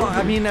now! Well,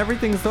 I mean,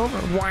 everything's over.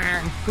 We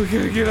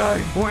gotta get out.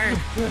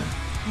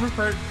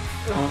 Rupert,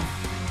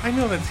 I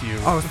know that's you.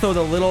 Oh, so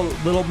the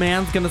little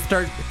man's gonna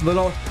start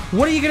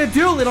What are you gonna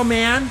do, little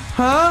man?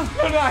 Huh?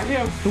 No, not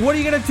him. What are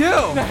you gonna do?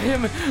 Not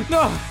him.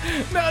 No.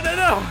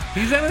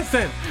 He's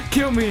innocent.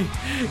 Kill me.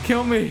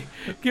 Kill me.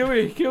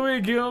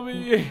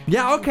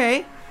 Yeah,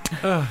 okay.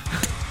 I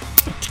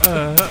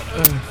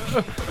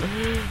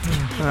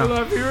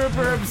love you,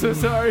 Ripper. I'm so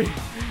sorry.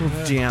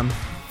 Jam.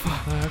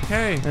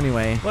 Okay.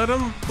 Anyway. Let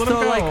him So, go.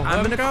 like, Let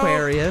I'm him an go.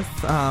 Aquarius.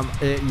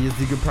 As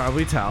you could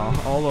probably tell,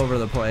 all over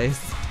the place.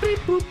 Beep,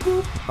 boop,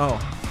 boop. Oh.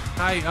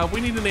 Hi, we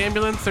need an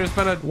ambulance. There's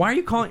been a Why are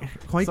you calling?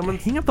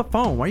 Someone's hang up the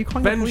phone. Why are you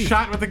calling the been police?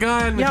 shot with a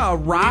gun. Yeah, a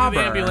We need robber.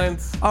 an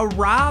ambulance. A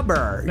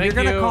robber. Thank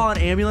You're gonna you. call an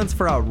ambulance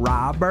for a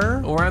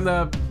robber? We're on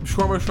the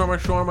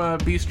Shawarma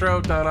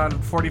Bistro down on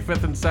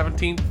 45th and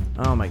 17th.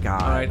 Oh my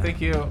god. All right,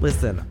 thank you.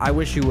 Listen, I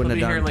wish you We'll wouldn't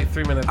be have here in done. like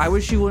 3 minutes. I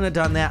wish you wouldn't have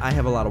done that. I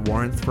have a lot of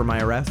warrants for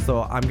my arrest,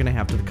 so I'm gonna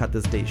have to cut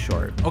this date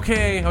short.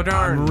 Okay. Oh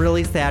darn. I'm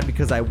really sad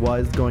because I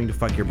was going to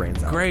fuck your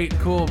brains out. Great.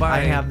 Cool. Bye. I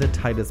have the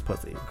tightest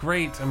pussy.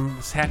 Great. I'm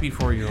just happy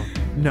for you.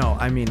 No,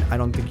 I mean, I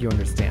don't think you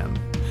understand.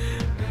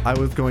 I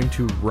was going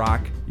to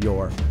rock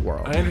your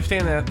world. I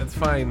understand that. That's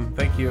fine.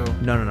 Thank you.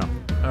 No.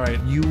 All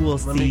right. You will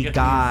Let me see get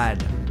God.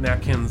 these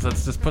napkins.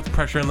 Let's just put the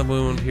pressure on the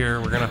wound here.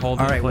 We're gonna hold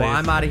it All in right, place. well,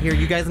 I'm out of here.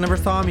 You guys never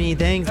saw me.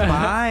 Thanks.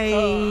 Bye.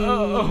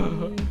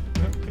 Oh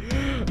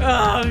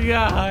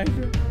God.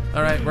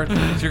 All right,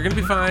 you're gonna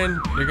be fine.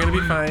 You're gonna be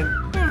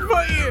fine.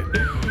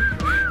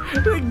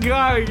 They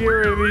gotta get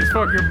rid of these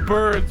fucking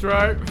birds,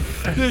 right?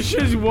 This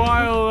shit's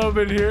wild up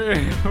in here.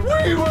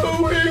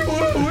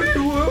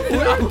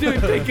 Dude,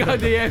 thank God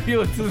the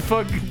ambulance is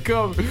fucking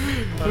come.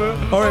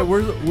 All right,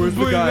 where's the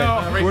Bleeding guy?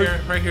 out.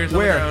 Right here is on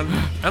Where? the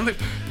ground. I'm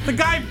the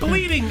guy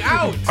bleeding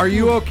out. Are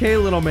you okay,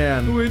 little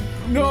man?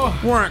 No,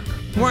 Work.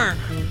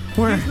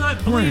 He's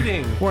not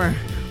bleeding. Work.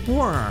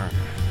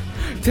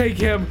 take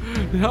him.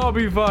 I'll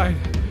be fine.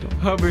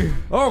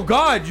 Oh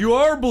God, you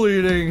are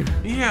bleeding.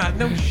 Yeah,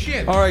 no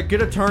shit. All right,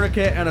 get a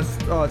tourniquet and a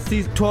 12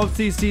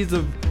 cc's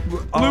of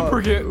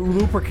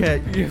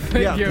lubricant. Yeah,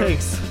 thank you.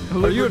 Thanks.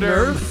 Are you a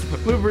nurse?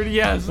 Lubricant,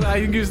 yes. I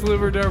use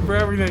Lubriderm for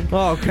everything.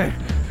 Oh, okay.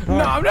 No,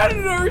 I'm not a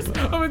nurse.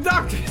 I'm a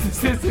doctor's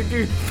assistant,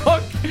 dude.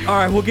 Fuck. All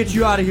right, we'll get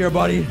you out of here,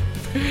 buddy.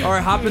 All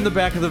right, hop in the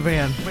back of the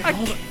van. Wait,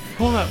 hold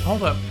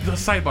up. The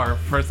sidebar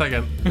for a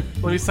second.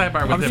 Let me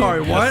sidebar with I'm him.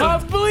 sorry, what?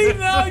 I'm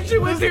bleeding out. She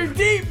was here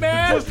deep,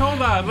 man. Just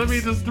hold on. Let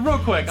me just real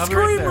quick. I'll be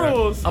right Scream there.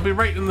 rules. I'll be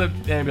right in the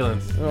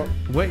ambulance.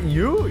 Wait,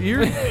 you're?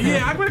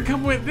 Yeah, I'm gonna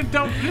come with.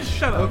 Don't just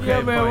shut up. Yeah,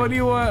 Okay, man. fine. What do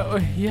you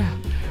want? Yeah.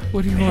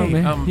 What do you Hey, want,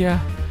 man? Yeah.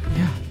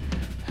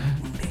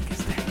 Nick,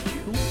 is that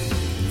you?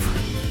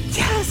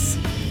 Yes.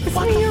 It's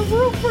me,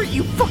 Rupert.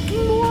 You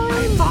fucking moron.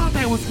 I thought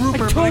that was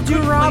Rupert. I but told you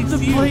couldn't rob the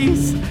place you.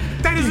 place.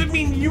 That doesn't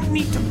mean you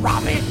need to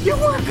rob it. You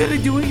weren't gonna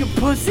do it, you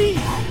pussy.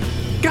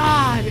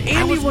 God,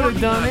 Andy was would have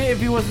working done on it if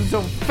he wasn't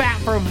so fat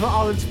from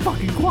all this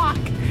fucking guac.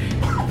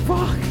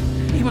 Fuck.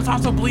 He was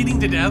also bleeding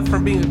to death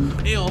from being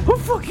ill. Who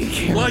fucking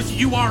cares? Well,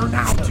 you are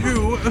now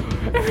too.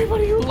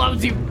 Everybody who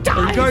loves you dies.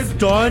 Are you guys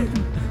done?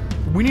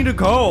 We need to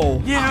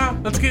go. Yeah,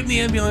 let's get in the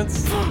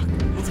ambulance.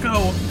 Let's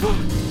go.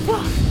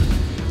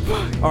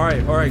 All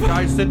right,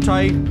 guys, sit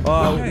tight.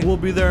 Okay. We'll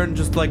be there in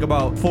just like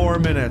about 4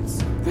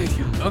 minutes.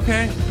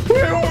 Okay.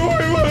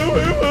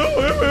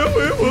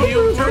 Can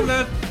you turn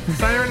the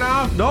siren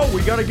off? No,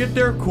 we gotta get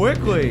there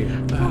quickly.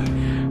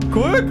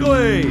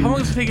 Quickly. How long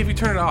does it take if you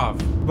turn it off?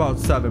 About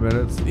 7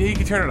 minutes. Yeah, you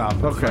can turn it off.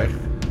 That's Okay.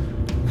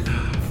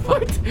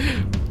 What?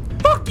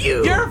 Fuck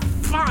you. You're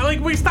fine. Like,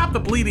 we stopped the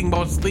bleeding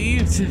mostly.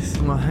 It's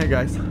Hey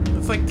guys.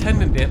 like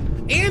tendon dip.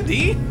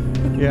 Andy,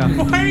 Yeah.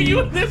 why are you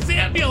in this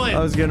ambulance? I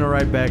was getting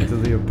right back to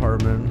the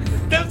apartment.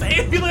 Those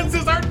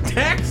ambulances aren't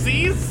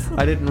taxis.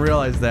 I didn't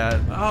realize that.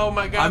 Oh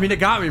my god. I mean, it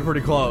got me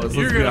pretty close.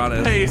 you're Let's be gonna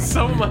honest. pay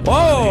so much.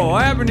 Whoa!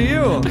 What happened to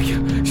you?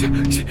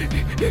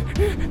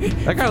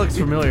 That guy looks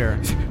familiar.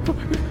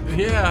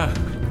 Yeah.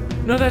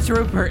 No, that's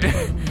Rupert.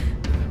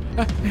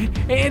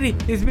 Andy,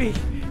 it's me.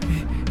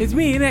 It's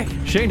me, Nick.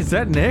 Shane, is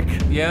that Nick?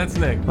 Yeah, that's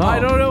Nick. Oh. I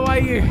don't know why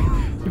you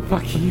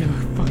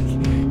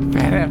fucking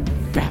fat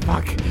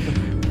fuck.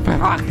 Fat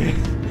fuck. Okay.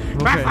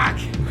 Fat fuck.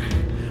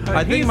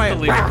 I think He's my. the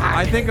leader.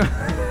 I think.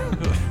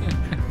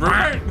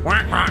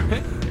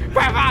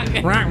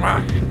 Fat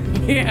fuck.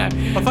 Yeah.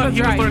 I thought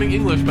he was learning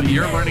English, but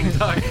you're learning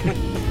Dutch.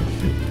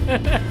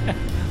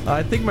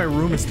 I think my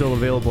room is still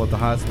available at the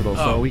hospital,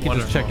 so Oh, we can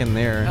just check in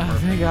there. Oh,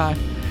 thank God.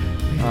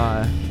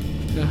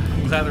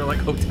 It was either like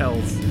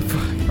hotels.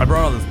 I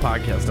brought all this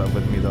podcast up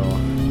with me though.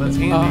 That's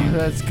handy. Oh,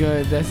 that's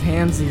good. That's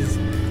Hansies.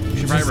 we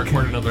should probably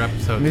record another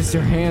episode.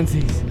 Mr.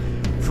 Hansies.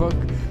 Fuck.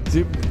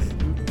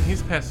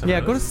 He's passing Yeah,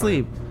 out. go to It's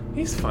sleep. fine.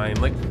 He's fine.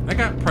 Like, I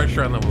got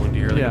pressure on the wound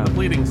here. Like, Yeah. the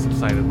bleeding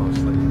subsided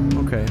mostly.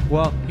 Okay.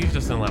 Well, He's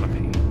just in a lot of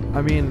pain.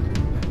 I mean,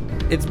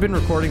 it's been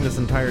recording this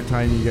entire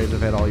time. You guys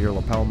have had all your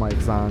lapel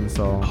mics on,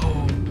 so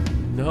Oh,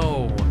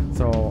 no.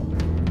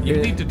 You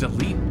it- need to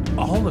delete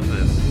all of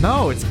this.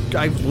 No, it's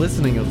I'm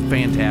listening. It was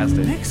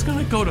fantastic. Nick's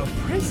gonna go to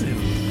prison.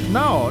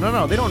 No.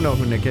 They don't know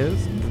who Nick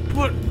is.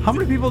 But How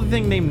many people do you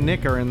think named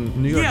Nick are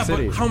in New York yeah,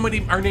 City? but how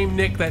many are named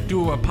Nick that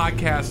do a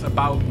podcast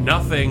about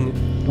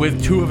nothing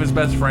with two of his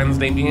best friends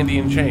named Andy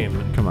and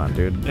Shane Come on,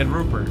 dude. and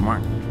Rupert? Come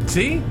on.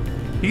 See?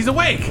 He's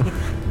awake.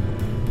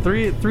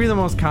 Three of the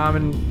most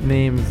common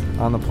names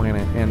on the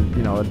planet, and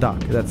a duck.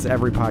 That's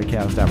every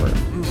podcast ever.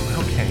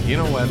 Okay, you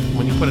know what?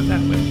 When you put it that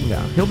way.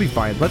 Yeah, he'll be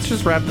fine. Let's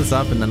just wrap this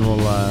up, and then we'll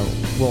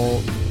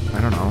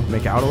I don't know,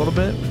 make out a little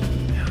bit.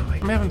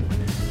 I'm having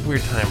a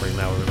weird time right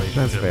now with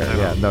relationships. That's fair. I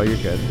Yeah, don't- no, you're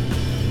good.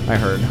 I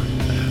heard.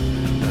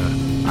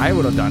 I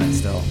would have done it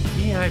still,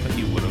 Yeah, I bet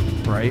you would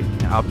have. right?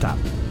 Up top.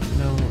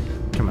 No.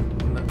 Come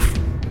on. No.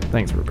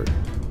 Thanks, Rupert.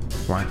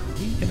 Why?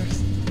 We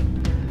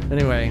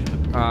Anyway,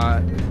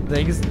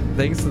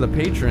 thanks to the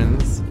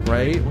patrons,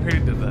 right? already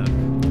did that.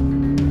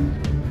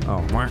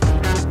 Oh,